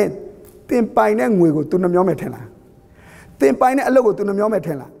 That's why Timpine we go to Namiometela. Timpine a logo to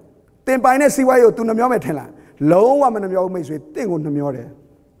Namiometela. Timpine Siwayo to Namiometela. Low Manamio makes with thing on Namiore.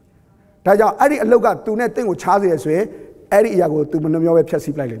 Taja, I did a look at two net thing with Charlie as way, Eddie Yago to Manamio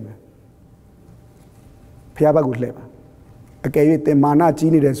Piasi Playlime. Piaba good labor. Okay, the mana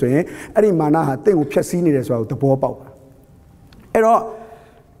genie as way, Eddie Mana thing with Piasini as well, the poor power. Error,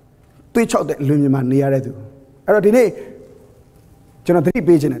 twitch out the Lumiman near it. Error today, Jonathan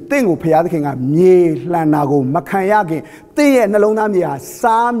Pigeon, thing will pay the king of Ye, Lanago, Macayagi, they and Alonamia,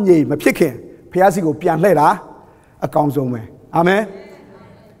 Sam Ye, Mapikin, Piasigo, Pianlera, a council way. Amen.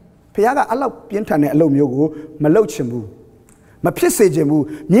 Piaga, I love Piantane, Alomiogo, Malochimu,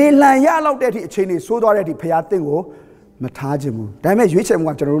 Mapisejemu, Ye Laya out that Chinese, so already Piatingo, Matajimu. Damage which I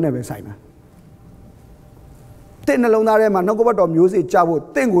want to run every sign. Ten alone are my no go music,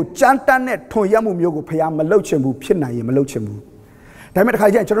 Jabo, Tengu, Chantanet, Toyamu, Yogo, Payam, Malochemu, Pina, Malochemu. Damet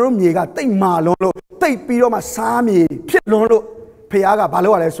Hajan, Yega, take Malolo, take Piroma Sami, Piano, Piaga,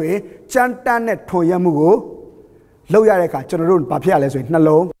 Balo, as way, Chantanet, Toyamugo, Loyareka, General Papia, as way,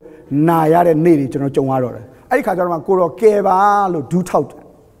 Nalo, Nayar and Nili, General Jomaro. I can't Kuro, Keva, do tout.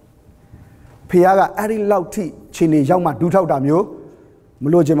 Piaga, Ari Lauti, Chini, Yama, do tout, Damio.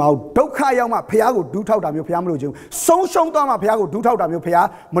 Molojemo, Doka Yama, Piago, do tout, Damio, Piamolojem. So shown Dama Piago, do tout, Damio,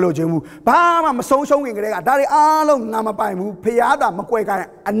 Pia, Molojemu. Bama, so showing Dari Along Namapaimu, Piada, Maqueka,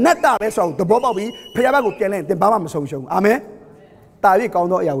 and Neta, so the Bobawi, Piago Kellen, the Bama so show. Amen. Tari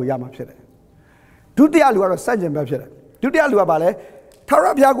Kono Yama Pede. Do the Alua Sanjam Babshed. Do the Alua Bale,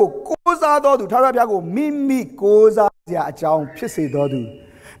 Tarabiago, Koza Dodu, Tarabiago, Mimi, Koza, Yacham, Pissy Dodu.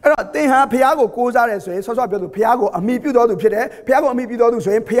 They have Piago Koza as well, so Piago, a me Pido to Pide, Piago, a me Pido to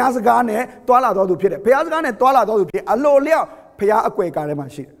say, Piazagane, Tola do Pide, Piazagane, Tola do Pide, a low Lea, Pia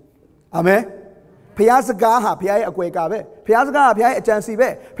Aquacaremashi. Amen. Piazagaha, Pia Aquacabe, Piazga, Pia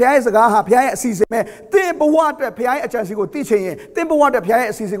Chansibe, Piazagaha, Pia Sisime, Timber water, Pia Chansigo teaching, Timber water, Pia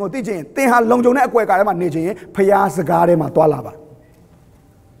Sisigo teaching, they have long Jona Aquacarema Nijin, Piazagarema Tolaba.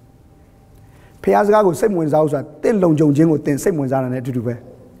 Piazgago, same ones out, then long Jongo, then same ones are an to do.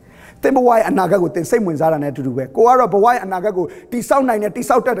 Temboy and Nagago, the same ones are an to do. Coara Boy and Nagago, the South Nine, the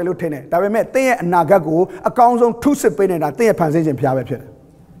South at the Lieutenant. That we met there and Nagago, a council 2 separated at their position Piavet.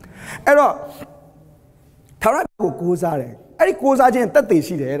 Error ထာဝရကိုကိုးစားတယ်အဲ့ဒီကိုးစားခြင်းတက်တည်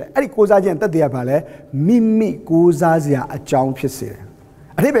ရှိတယ်တဲ့အဲ့ဒီကိုးစားခြင်းတက်တည်ရပါလဲမိမိကိုးစားစရာအကြောင်းဖြစ်စေတယ်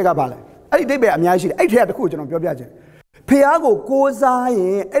အဓိပ္ပာယ်ကပါလဲအဲ့ဒီအဓိပ္ပာယ်အများကြီးရှိတယ်အဲ့ဒီထဲကတစ်ခုကိုကျွန်တော်ပြောပြခြင်းဖခင်ကိုကိုးစားရ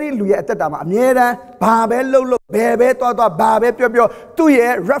င်အဲ့ဒီလူရဲ့အသက်တာမှာအမြဲတမ်းဘာပဲလှုပ်ဘယ်ပဲတွားဘာပဲပြောသူ့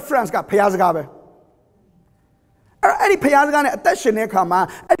ရဲ့ reference ကဖခင်စကားပဲအဲ့ဒီဖခင်စကားနဲ့အသက်ရှင်တဲ့အခါမှာ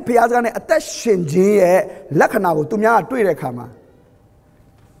အဲ့ဒီဖခင်စကားနဲ့အသက်ရှင်ခြင်းရဲ့လက္ခဏာကိုသူများကတွေ့တဲ့အခါမှာ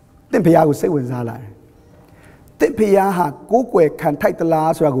သင်ဖခင်ကိုစိတ်ဝင်စားလာတယ်သင်ဖခင်ဟာကိုးကွယ်ခံထိုက်သ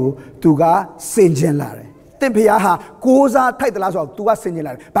လားဆိုတာကိုသူကစင်ကြင်လာတယ်သင်ဖခင်ဟာကိုးစားထိုက်သလားဆိုတော့သူကစင်ကြင်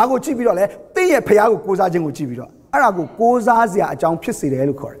လာတယ်ဘာကိုကြည့်ပြီးတော့လဲသင်ရဲ့ဖခင်ကိုကိုးစားခြင်းကိုကြည့်ပြီးတော့အဲ့ဒါကိုကိုးစားစရာအကြောင်းဖြစ်စေတယ်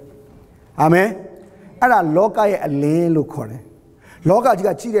လို့ခေါ်တယ်အာမင်အဲ့ဒါလောကရဲ့အလင်းလို့ခေါ်တယ်လောကကြီးက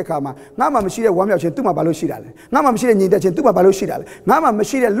ကြည့်တဲ့အခါမှာငါမှမရှိတဲ့ဝမ်းမြောက်ခြင်းသူ့မှာဘာလို့ရှိတာလဲငါမှမရှိတဲ့ညီသက်ခြင်းသူ့မှာဘာလို့ရှိတာလဲငါမှမ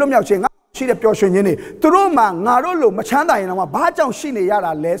ရှိတဲ့လွတ်မြောက်ခြင်းငါရှိတဲ့ပျော်ရွှင်ခြင်းတွေသူတို့မှာငါတို့လိုမချမ်းသာရင်တော့ဘာကြောင့်ရှိနေရ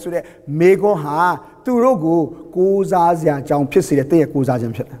တာလဲဆိုတဲ့မေခွန်းဟာသူတို့ကိုကိုးစားစရာအကြောင်းဖြစ်စေတဲ့တင့်ရဲ့ကိုးစားခြ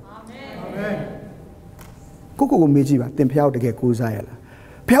င်းဖြစ်တယ်အာမင်ကိုမေးကြည့်ပါသင်ဖျောက်တကယ်ကိုးစားရလား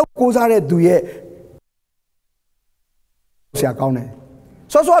ဖျောက်ကိုးစားတဲ့သူရဲ့ဆရာကောင်းတယ်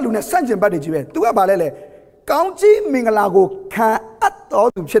စောလူနဲ့ဆန့်ကျင်ဘက်တွေကြီးပဲသူကဘာလဲလဲကောင်းကြီးမင်္ဂလာကိုခံအပ်တော်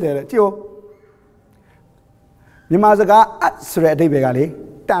သူဖြစ်တယ်လေကြည့်ဦးမြန်မာစကားအပ်ဆိုတဲ့အဓိပ္ပာယ်ကလေ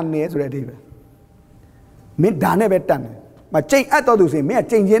တန်နေဆိုတဲ့အဓိပ္ပာယ်မင်းဒါနဲ့ပဲတန်တယ်မကြိမ်အပ်တော်သူဆိုရင်မင်းက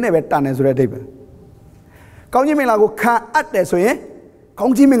ကြိမ်ချင်းနဲ့ပဲတန်တယ်ဆိုတဲ့အဓိပ္ပာယ်ကောင်းကြီးမင်္ဂလာကိုခံအပ်တယ်ဆိုရင်ကော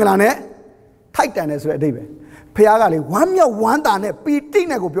င်းကြီးမင်္ဂလာနဲ့ထိုက်တန်တယ်ဆိုတဲ့အဓိပ္ပာယ်ဖခင်ကလေဝမ်းမြောက်ဝမ်းသာနဲ့ပီတိ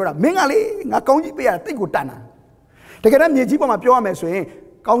နဲ့ကိုပြောတာမင်းကလေငါကောင်းကြီးပေးရတာတိတ်ကိုတန်တာတကယ်တော့မြေကြီးပေါ်မှာပြောရမယ်ဆိုရင်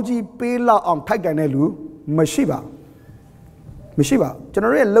ကောင်းကြီးပေးလောက်အောင်ထိုက်တန်တဲ့လူမရှိပါဘူးကျွန်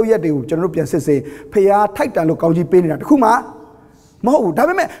တော်တို့ရဲ့လောက်ရက်တွေကိုကျွန်တော်တို့ပြန်စစ်စေးဖျားထိုက်တန်လို့ကောင်းကြီးပေးနေတာတခုမှမဟုတ်ဘူးဒါ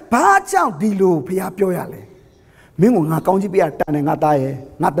ပေမဲ့ဘာကြောင့်ဒီလိုဖျားပြောရလဲမင်းကငါကောင်းကြီးပေးရတန်တယ်ငါသားရဲ့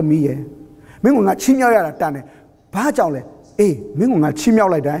ငါသမီးရဲ့မင်းကငါချီးမြှောက်ရတာတန်တယ်ဘာကြောင့်လဲအေးမင်းကငါချီးမြှော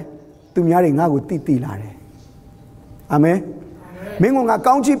က်လိုက်တိုင်းသူများတွေငါ့ကိုတိလာတယ်အာမင်မင်းကငါ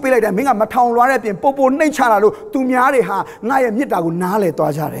ကောင်းချီးပေးလိုက်တယ်မင်းကမထောင်လွှားတဲ့ပြင်ပိုနှိမ့်ချလာလို့သူများတွေဟာငါရဲ့မေတ္တာကိုနားလည်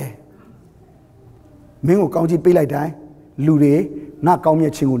သွားကြတယ်မင်းကိုကောင်းချီးပေးလိုက်တိုင်းလူတွေငါကောင်းမြ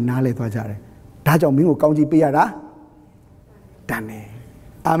တ်ခြင်းကိုနားလည်သွားကြတယ်ဒါကြောင့်မင်းကိုကောင်းချီးပေးရတာတန်တယ်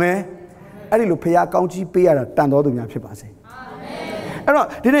အာမင်အဲ့ဒီလိုဖခင်ကောင်းချီးပေးရတာတန်တော်သူများဖြစ်ပါစေအာမင်အဲ့တော့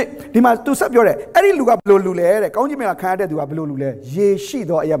ဒီမှာသူဆက်ပြောတယ်အဲ့ဒီလူကဘယ်လိုလူလဲတဲ့ကောင်းချီးမင်္ဂလာခံရတဲ့သူကဘယ်လိုလူလဲရေရှိ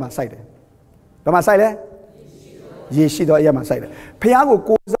သောအရာမှာစိုက်တယ်ဘာမှာစိုက်လဲရေရှိသောအရာမှာစိုက်တယ်ဖခင်ကို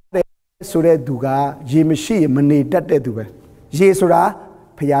ကိုးစားတယ်ဆိုတဲ့သူကရေမရှိရင်မနေတတ်တဲ့သူပဲရေဆိုတာ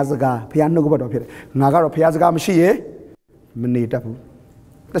ဖခင်စကားဖခင်နှုတ်ကပတ်တော်ဖြစ်တယ်ငါကတော့ဖခင်စကားမရှိရင်မနေတတ်ဘူး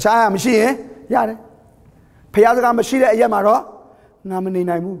တခြားရမရှိရင်ရတယ်ဖခင်စကားမရှိတဲ့အရာမှာတော့ငါမနေ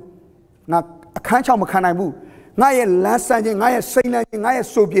နိုင်ဘူးငါအခန်းချောင်းမခံနိုင်ဘူးငါရဲ့လမ်းဆန်းခြင်းငါရဲ့စိတ်နှံခြင်းငါရဲ့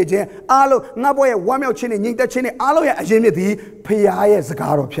ဆိုပြေခြင်းအားလုံးငါဘွားရဲ့ဝမ်းမြောက်ခြင်းနဲ့ညီသက်ခြင်းနဲ့အားလုံးရဲ့အရင်မြစ်သည်ဖခင်ရဲ့စ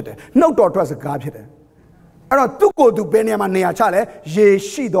ကားတော်ဖြစ်တယ်နှုတ်တော်ထွက်စကားဖြစ်တယ်အဲ့တော့သူ့ကိုယ်သူဘယ်နေရာမှာနေရာချလဲရေ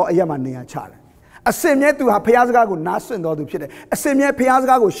ရှိသောအရာမှာနေရာချတယ်အစင်မြဲသူဟာဖခင်စကားကိုနားဆွင့်တော်သူဖြစ်တယ်အစင်မြဲဖခင်စ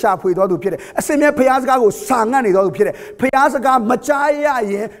ကားကိုရှာဖွေတော်သူဖြစ်တယ်အစင်မြဲဖခင်စကားကိုစာငတ်နေတော်သူဖြစ်တယ်ဖခင်စကားမကြားရ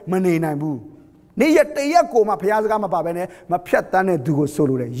ရင်မနေနိုင်ဘူးနေ့ရက်တရက်ကိုမှဖခင်စကားမပါဘဲနဲ့မဖြတ်တန်းတဲ့သူကိုဆို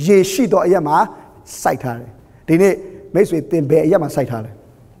လိုတယ်ရေရှိသောအရာမှာစိုက်ထားတယ်ဒီနေ့မိတ်ဆွေသင်ဘယ်အရာမှာစိုက်ထားလဲ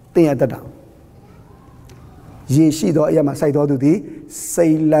သင်ရဲ့တတ်တာရေရှိသောအရာမှာစိုက်တော်သူသည်စိ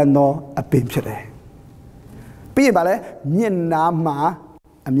တ်လန်းသောအပင်ဖြစ်တယ်ပြီးရင်ဗာလဲမျက်နာမှာ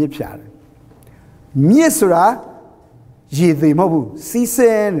အမြစ်ဖြာတယ်မြစ်ဆိုတာရေသေးမဟုတ်ဘူးစီးစ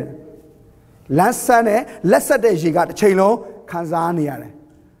င်းလန်းဆန်းနဲ့လက်ဆက်တဲ့ရေကတစ်ချိန်လုံးခံစားနေရတယ်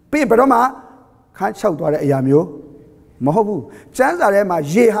ပြီးရင်ဘယ်တော့မှခန်းချောက်သွားတဲ့အရာမျိုးမဟုတ်ဘူးကျမ်းစာထဲမှာ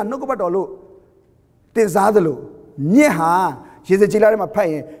ရေဟာနှုတ်ကပတ်တော်လို့တင်စားသလိုမြစ်ဟာရေစကြည်လာထဲမှာဖတ်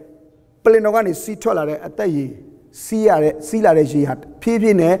ရင်ပလင်တော်ကနေစီးထွက်လာတဲ့အသက်ရေစီးလာတဲ့ရေဟာဖြည်းဖြ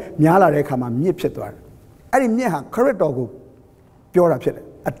ည်းနဲ့များလာတဲ့အခါမှာမြစ်ဖြစ်သွားတယ်အဲ့ဒီမြစ်ဟာခရစ်တော်ကိုပြောတာဖြစ်တယ်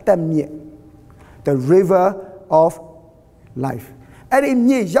အသက်မြစ် the river of life အဲ့ဒီ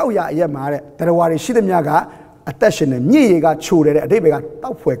မြစ်ရောက်ရအရက်မှာတဲ့တရားဝါတွေရှိသမျှကအသက်ရှင်တယ်မြစ်ရေကချိုတယ်တဲ့အဓိပ္ပာယ်က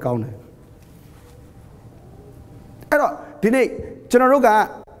တောက်ဖွယ်ကောင်းတယ်အဲ့တော့ဒီနေ့ကျွန်တော်တို့က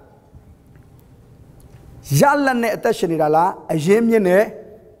ရလက်နဲ့အသက်ရှင်နေတာလားအရင်မြစ်နဲ့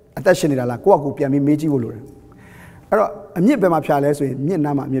အသက်ရှင်နေတာလားကိုယ့်အကူပြန်ပြီးမေးကြည့်ဖို့လိုတယ်အဲ့တော့အမြစ်ဘယ်မှာဖြာလဲဆိုရင်မြစ်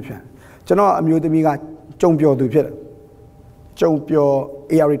နားမှာအမြစ်ဖြာကျွန်တော်အမျိုးသမီးကကြုံပျော်သူဖြစ်တယ်ကြုံပျော်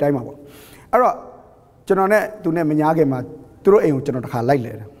AR တိုင်းမှာပေါ့အဲ့တော့ကျွန်တော်နဲ့သူနဲ့မညာခင်မှာသူတို့အိမ်ကိုကျွန်တော်တစ်ခါလိုက်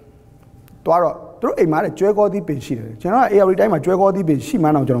လဲတယ်တွားတော့သူတို့အိမ်မှာကျွဲကောသီးပင်ရှိတယ်ကျွန်တော်က AR တိုင်းမှာကျွဲကောသီးပင်ရှိမှ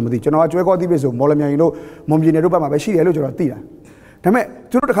န်းတော့ကျွန်တော်မသိကျွန်တော်ကကျွဲကောသီးပင်ဆိုမော်လမြိုင်တို့မွန်ပြည်နယ်တို့ဘက်မှာပဲရှိတယ်လို့ကျွန်တော်သိတာဒါပေမဲ့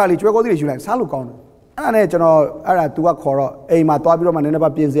သူတို့တစ်ခါလေကျွဲကောသီးတွေယူလိုက်စားလို့ကောင်းတယ် အဲ့နဲ့ကျွန်တော်အဲ့ဒါ तू ကခေါ်တော့အိမ်မှာသွားပြီးတော့မှနည်းနည်းပါ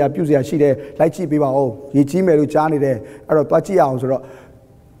ပြင်စရာပြုစရာရှိတယ်လိုက်ကြည့်ပေးပါဦးရေကြီးမယ်လို့ကြားနေတယ်အဲ့တော့သွားကြည့်ရအောင်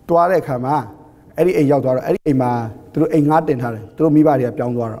ဆိုတော့သွားတဲ့အခါမှာအဲ့ဒီအိမ်ရောက်သွားတော့အဲ့ဒီအိမ်မှာသူတို့အိမ်ငှားတင်ထားတယ်သူတို့မိဘတွေကပြော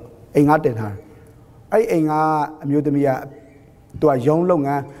င်းသွားတော့အိမ်ငှားတင်ထားတယ်အဲ့ဒီအိမ်ကအမျိုးသမီးကသူကရုံးလုပ်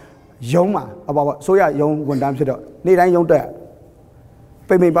ငန်းရုံးမှာဆိုရရုံးဝန်ထမ်းဖြစ်တော့နေ့တိုင်းရုံးတက်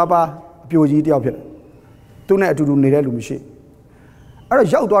ပိန်ပါပါအပြိုကြီးတယောက်ဖြစ်တယ်သူနဲ့အတူတူနေတဲ့လူမရှိအဲ့တော့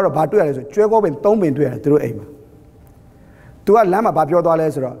ရောက်သွားတော့ဘာတွေ့ရလဲဆိုကျွဲကောပင်3ပင်တွေ့ရတယ်သူတို့အိမ်မှာသူကလမ်းမှာဘာပြောသွားလဲ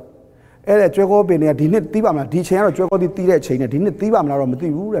ဆိုတော့အဲ့ဒါကျွဲကောပင်တွေကဒီနှစ်တီးပါမလားဒီချိန်ကတော့ကျွဲကောတီးတဲ့အချိန်နဲ့ဒီနှစ်တီးပါမလားတော့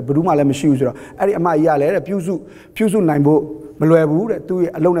မသိဘူးတဲ့ဘယ်သူမှလည်းမရှိဘူးဆိုတော့အဲ့ဒီအမကြီးကလည်းတဲ့ဖြူစုနိုင်ဖို့မလွယ်ဘူးတဲ့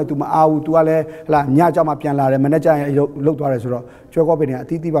သူ့ရဲ့အလုံးနဲ့သူမအားဘူးသူကလည်းဟလာညကြောင်မှပြန်လာတယ်မနေ့ကျရင်လုတ်သွားတယ်ဆိုတော့ကျွဲကောပင်တွေက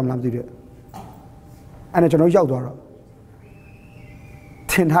အတီးပါမလားမသိဘူးအဲ့ဒါကျွန်တော်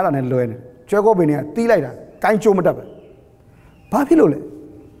ရောက်သွားတော့ထင်ထားတာနဲ့လွယ်နေကျွဲကောပင်တွေကတီးလိုက်တာကိုင်းကြိုးမ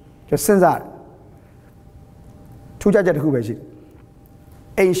တတ်ပဲဘာဖြစ်လို့လဲကျစဉ်းစားတယ်ထူးခြားချက်တစ်ခုပဲရှိ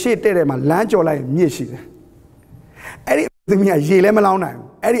တယ်အိမ်ရှိတဲ့မှာလမ်းကြော်လိုက်မြစ်ရှိတယ်အဲ့ဒီသမီးကရေလည်းမလောင်းနိုင်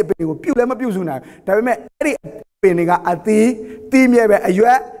ဘူးအဲ့ဒီအပင်ကိုပြုတ်လည်းမပြုတ်စုနိုင်ဘူးဒါပေမဲ့အဲ့ဒီအပင်တွေကအသီးတီးမြဲပဲ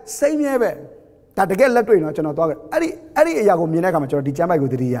အရွက်စိမ့်မြဲပဲဒါတကယ်လက်တွေ့နော်ကျွန်တော်သွားခဲ့အဲ့ဒီအရာကိုမြင်တဲ့အခါမှာကျွန်တော်ဒီကျမ်းပိုက်ကို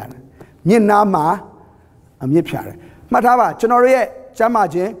သတိရတယ်မြင့်နားမှာအမြင့်ဖြာတယ်မှတ်ထားပါကျွန်တော်ရဲ့ကျမ်းမာ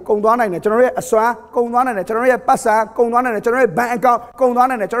ခြင်းကုံသွားနိုင်တယ်ကျွန်တော်ရဲ့အစွမ်းကုံသွားနိုင်တယ်ကျွန်တော်ရဲ့ပတ်စံကုံသွားနိုင်တယ်ကျွန်တော်ရဲ့ဘဏ်အကောင့်ကုံသွား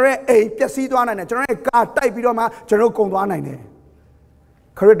နိုင်တယ်ကျွန်တော်ရဲ့အိမ်ပျက်စီးသွားနိုင်တယ်ကျွန်တော်ရဲ့ကားတိုက်ပြီးတော့မှကျွန်တော်ကုံသွားနိုင်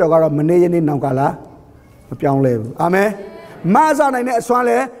တယ်ခရစ်တော်ကတော့မနေရနေ့နောင်ကာလမပြောင်းလဲဘူးအာမင်မဆာနိုင်တဲ့အစွမ်း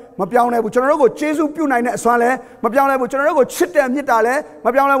လည်းမပြောင်းလဲဘူးကျွန်တော်တို့ကိုကျေးဇူးပြုနိုင်တဲ့အစွမ်းလည်းမပြောင်းလဲဘူးကျွန်တော်တို့ကိုချစ်တဲ့မေတ္တာလည်းမ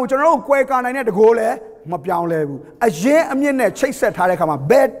ပြောင်းလဲဘူးကျွန်တော်တို့ကိုကွယ်ကာနိုင်တဲ့တကိုယ်လည်းမပြောင်းလဲဘူးအရင်အမြင့်နဲ့ချိတ်ဆက်ထားတဲ့အခါမှာ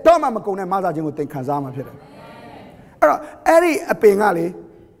ဘယ်တော့မှမကုန်တဲ့မဆာခြင်းကိုသင်ခံစားမှာဖြစ်တယ်အဲ့တော့အဲ့ဒီအပင်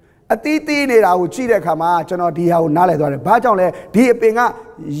ကလေအတီးတီးနေတာကိုကြည့်တဲ့အခါမှာကျွန်တော်ဒီဟာကိုနားလည်သွားတယ်ဘာကြောင့်လဲဒီအပင်က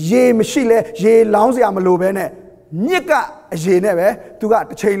ရေမရှိလဲရေလောင်းစရာမလိုပဲနဲ့မြစ်ကအရေနဲ့ပဲသူက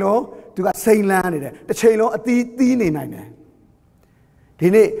တစ်ချိန်လုံးသူကစိန်လန်းနေတယ်တစ်ချိန်လုံးအတီးတီးနေနိုင်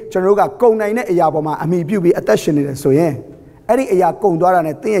တယ်ဒီနေ့ကျွန်တော်တို့ကကုံနိုင်တဲ့အရာပေါ်မှာအမိပြုပြီးအသက်ရှင်နေတယ်ဆိုရင်အဲ့ဒီအရာ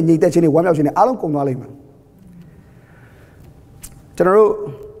ကုံသွားတာနဲ့တင်းရဲ့ညီသက်ချင်းတွေဝမ်းမြောက်ခြင်းတွေအားလုံးကုံသွားလိမ့်မယ်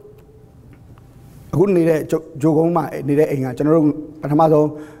ကျွန်တော်တို့အခုနေတဲ့ဂျိုကုန်းမှာနေတဲ့အိမ်ကကျွန်တော်တို့ပထ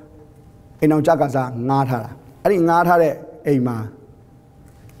မဆုံးအိမ်အောင်ကြကစားငားထားတာအဲ့ဒီငားထားတဲ့အိမ်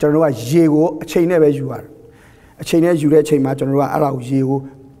မှာကျွန်တော်တို့ကရေကိုအချိန်နဲ့ပဲယူရတယ်အချိန်နဲ့ယူတဲ့အချိန်မှာကျွန်တော်တို့ကအဲ့ဒါကိုရေ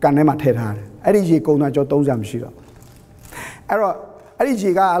ကိုကန်ထဲမှာထည့်ထားတယ်အဲ့ဒီရေကုံသွားကြော30မရှိတော့အဲ့တော့အဲ့ဒီ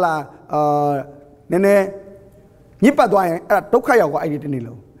ရေကဟလာနည်းနည်းညစ်ပတ်သွားရင်အဲ့ဒါဒုက္ခရောက်သွားအဲ့ဒီတ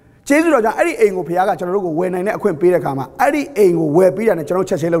နေ့လုံးကျေးဇူးတော်ကြောင့်အဲ့ဒီအိမ်ကိုဘုရားကကျွန်တော်တို့ကိုဝယ်နိုင်တဲ့အခွင့်ပေးတဲ့အခါမှာအဲ့ဒီအိမ်ကိုဝယ်ပြီးတာနဲ့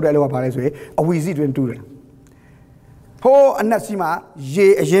ကျွန်တော်ချက်ချင်းလုပ်တဲ့အလုပ်ကဘာလဲဆိုရင်အဝီစီတွင်တူးတယ်ဟိုးအနက်စီ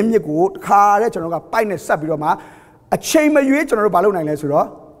မှာရေအရင်မြစ်ကိုတခါတည်းကျွန်တော်ကပိုက်နဲ့ဆက်ပြီးတော့မှအချိန်မရွေးကျွန်တော်တို့မလုပ်နိုင်လဲ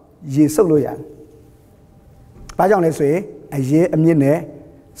ဆိုတော့ရေစုပ်လို့ရတယ်ဘာကြောင့်လဲဆိုရင်အရင်အမြင့်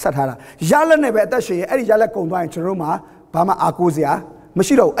နဲ့ဆက်ထားတာရလက်နဲ့ပဲအသက်ရှင်ရင်အဲ့ဒီရလက်ကုံသွားရင်ကျွန်တော်တို့မှာဘာမှအားကိုးစရာ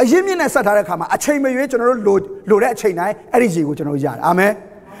မရှိတော့ဘူးအရင်မြင့်နဲ့ဆက်ထားတဲ့အခါမှာအချိန်မရွေးကျွန်တော်တို့လိုတဲ့အချိန်တိုင်းအဲ့ဒီရေကိုကျွန်တော်ရတယ်အာမင်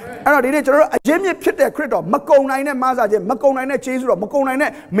အဲ့တော့ဒီနေ့ကျွန်တော်တို့အရင်မြင့်ဖြစ်တဲ့ခရစ်တော်မကုံနိုင်တဲ့မဆာခြင်းမကုံနိုင်တဲ့ကျေးဇူးတော်မကုံနိုင်တဲ့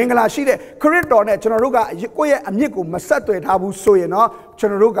မင်္ဂလာရှိတဲ့ခရစ်တော်နဲ့ကျွန်တော်တို့ကကိုယ့်ရဲ့အမြင့်ကိုမဆက်သွယ်ထားဘူးဆိုရင်တော့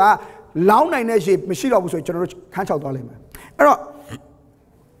ကျွန်တော်တို့ကလောင်းနိုင်တဲ့ရေမရှိတော့ဘူးဆိုရင်ကျွန်တော်တို့ခန်းချောက်သွားလိမ့်မယ်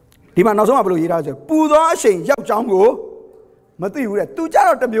အဲ့တော့ဒီမှာနောက်ဆုံးကဘယ်လိုရေးထားလဲဆိုပူသောအချိန်ရောက်ကြောင်းကိုမသိဘူးတဲ့သူကြ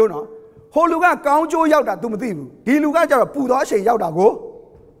တော့တမျိုးနော်ဟိုလူကကောင်းကျိုးရောက်တာ तू မသိဘူးဒီလူကကြတော့ပူသောအချိန်ရောက်တာကို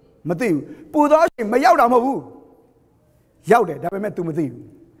မသိဘူးပူသောအချိန်မရောက်တာမဟုတ်ဘူးရောက်တယ်ဒါပေမဲ့ तू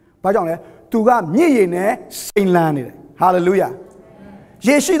မသိဘူးဘာကြောင့်လဲ तू ကမြင့်ရည်နဲ့စိန်လန်းနေ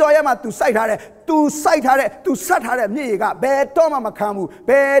တယ်ဟာလေလုယာယေရှိတော်ရဲ့မှာ तू စိုက်ထားတယ် तू စိုက်ထားတဲ့ तू ဆက်ထားတဲ့မြင့်ရည်ကဘယ်တော့မှမခံ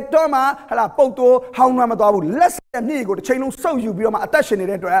ဘူးဘယ်တော့မှဟလာပုတ်တိုးဟောင်းနှမ်းမသွားဘူးလက်ဆက်မြင့်ရည်ကိုတစ်ချိန်လုံးစုပ်ယူပြီးတော့မှအ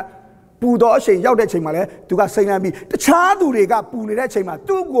သက်ရှင်နေတဲ့အတွက်ပူသောအချိန်ရောက်တဲ့ချိန်မှာလဲ तू ကစိန်လန်းပြီးတခြားသူတွေကပူနေတဲ့အချိန်မှာ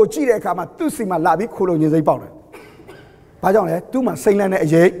तू ကိုကြည့်တဲ့အခါမှာ तू စီမှာလာပြီးခိုးလုံညင်စိမ့်ပေါက်တယ်ဘာကြောင့်လဲ तू မှာစိန်လန်းတဲ့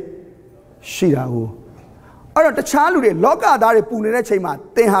အရေးရှိတာကိုအဲ့တော့တခြားလူတွေလောကသားတွေပူနေတဲ့ချိန်မှာ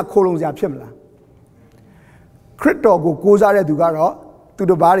သင်ဟာခိုးလုံစရာဖြစ်မလားခရစ်တော်ကိုကိုးစားတဲ့သူ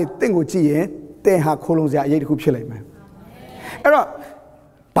ကတော့သူတစ်ပါးတွေတင့်ကိုကြည့်ရင်သင်ဟာခိုးလုံစရာအရေးတစ်ခုဖြစ်လိမ့်မယ်အဲ့တော့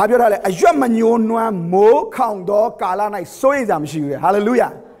ဘာပြောထားလဲအရွက်မညိုနွမ်းမိုးခေါင်သောကာလ၌စိုးရိမ်စရာမရှိဘူးလေဟာလေလု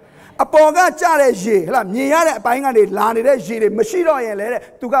ယာအပေါ်ကကြတဲ့ရေဟလာမြင်ရတဲ့အပိုင်းကနေလာနေတဲ့ရေတွေမရှိတော့ရင်လေတဲ့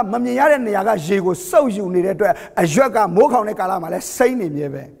သူကမမြင်ရတဲ့နေရာကရေကိုစုပ်ယူနေတဲ့အတွက်အရွက်ကမိုးခေါင်တဲ့ကာလမှာလဲစိမ့်နေမြဲ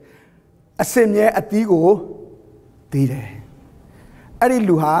ပဲအစင်မြဲအသီးကိုသေးတယ်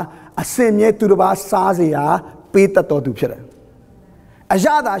အဲ့ဒီလူဟာအစင်မြဲသူတစ်ပါးစားစရာပေးတတ်တော်သူဖြစ်တယ်အ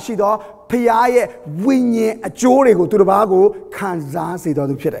ရသာရှိသော ဖခင်ရဲ့ဝိညာဉ်အကျိုးတွေကိုသူတစ်ပါးကိုခံစားစေတော်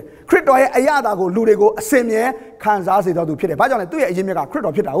သူဖြစ်တယ်ခရစ်တော်ရဲ့အရာတာကိုလူတွေကိုအစင်မြဲခံစားစေတော်သူဖြစ်တယ်ဘာကြောင့်လဲသူ့ရဲ့အရင်းမြစ်ကခရစ်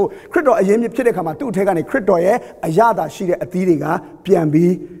တော်ဖြစ်တာဟုတ်ခရစ်တော်အရင်းမြစ်ဖြစ်တဲ့ခါမှာသူ့အထက်ကနေခရစ်တော်ရဲ့အရာတာရှိတဲ့အသီးတွေကပြန်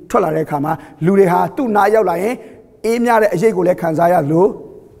ပြီးထွက်လာတဲ့ခါမှာလူတွေဟာသူ့နားရောက်လာရင်အေးမြတဲ့အရေးကိုလည်းခံစားရလို့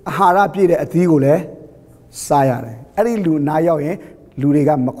အာဟာရပြည့်တဲ့အသီးကိုလည်းစားရတယ်အဲ့ဒီလူနားရောက်ရင်လူတွေက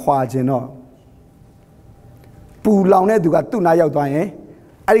မခွာခြင်းတော့ပူလောင်တဲ့သူကသူ့နားရောက်သွားရင်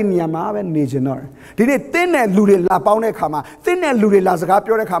အဲ့ဒီနေရာမှာပဲနေခြင်းတော့ဒီနေ့တင်းတဲ့လူတွေလာပေါင်းတဲ့ခါမှာတင်းတဲ့လူတွေလာစကား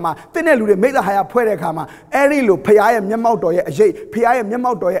ပြောတဲ့ခါမှာတင်းတဲ့လူတွေမိသားဟာရဖွဲ့တဲ့ခါမှာအဲ့ဒီလိုဖခင်ရဲ့မျက်မှောက်တော်ရဲ့အရေးဖခင်ရဲ့မျက်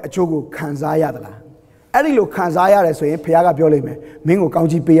မှောက်တော်ရဲ့အကျိုးကိုခံစားရသလားအဲ့ဒီလိုခံစားရတယ်ဆိုရင်ဖခင်ကပြောလိမ့်မယ်မင်းကိုကောင်း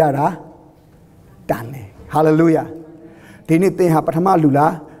ချီးပေးရတာတန်တယ်ဟာလေလုယာဒီနေ့သင်ဟာပထမလူ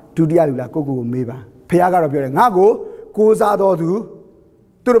လားဒုတိယလူလားကိုမေးပါဖခင်ကတော့ပြောတယ်ငါ့ကိုကိုးစားတော်သူ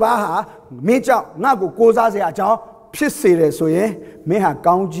သူတစ်ပါးဟာမင်းကြောင့်ငါ့ကိုကိုးစားစရာအကြောင်းဖြစ်စေတယ်ဆိုရင်မင်းဟာ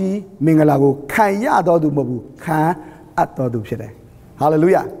ကောင်းကြီးမင်္ဂလာကိုခံရတော်သူမဟုတ်ဘူးခံအပ်တော်သူဖြစ်တယ်ဟာလေလု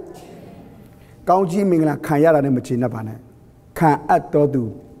ယာကောင်းကြီးမင်္ဂလာခံရတာနဲ့မချေနှက်ပါနဲ့ခံအပ်တော်သူ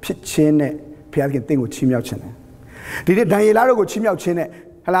ဖြစ်ခြင်းနဲ့ဘုရားခင်သင်ကိုချီးမြှောက်ခြင်းတယ်ဒီနေ့ဒံယေလတို့ကိုချီးမြှောက်ခြင်းနဲ့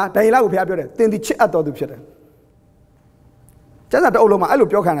ဟလားဒံယေလကိုဘုရားပြောတယ်သင်ဒီချစ်အပ်တော်သူဖြစ်တယ်ကျမ်းစာတအုပ်လုံးမှာအဲ့လို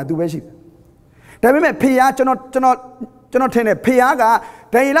ပြောခံတာသူပဲရှိတယ်ဒါပေမဲ့ဖခင်ကျွန်တော်ထင်တယ်ဖခင်က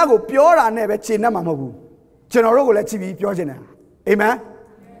ဒံယေလကိုပြောတာနဲ့ပဲချေနှက်မှာမဟုတ်ဘူးကျွန်တော်တို့ကိုလည်းချီးပြီးပြောခြင်းတယ်အာမင်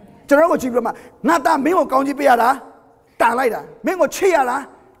ကျွန်တော်တို့ကိုချီးပြီးတော့ငါသားမင်းကိုကောင်းချီးပေးရတာတန်လိုက်တာမင်းကိုချစ်ရတာ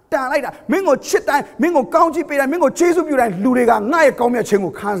တန်လိုက်တာမင်းကိုချစ်တိုင်းမင်းကိုကောင်းချီးပေးတိုင်းမင်းကိုကျေးဇူးပြုတိုင်းလူတွေကငါ့ရဲ့ကောင်းမြတ်ခြင်း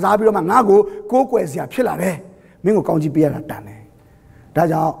ကိုခံစားပြီးတော့မှငါ့ကိုကိုးကွယ်စရာဖြစ်လာတယ်မင်းကိုကောင်းချီးပေးရတာတန်တယ်ဒါ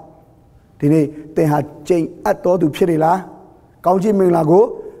ကြောင့်ဒီနေ့သင်ဟာကျင့်အပ်တော်သူဖြစ်နေလားကောင်းချီးမင်္ဂလာကို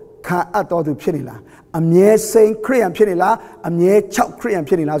ခံအပ်တော်သူဖြစ်နေလားအမြဲစိန်ခရိယံဖြစ်နေလားအမြဲ6ခရိယံ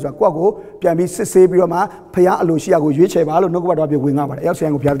ဖြစ်နေလားဆိုတာကိုယ့်ကိုပြန်ပြီးစစ်ဆေးပြီးတော့မှဖခင်အလိုရှိရာကိုရွေးချယ်ပါလို့နှုတ်ကပတ်တော်ပြဝင်ငါပါတယ်။ရောက်ဆို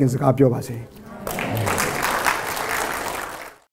င်ကိုဘုရားသခင်စကားပြောပါစေ။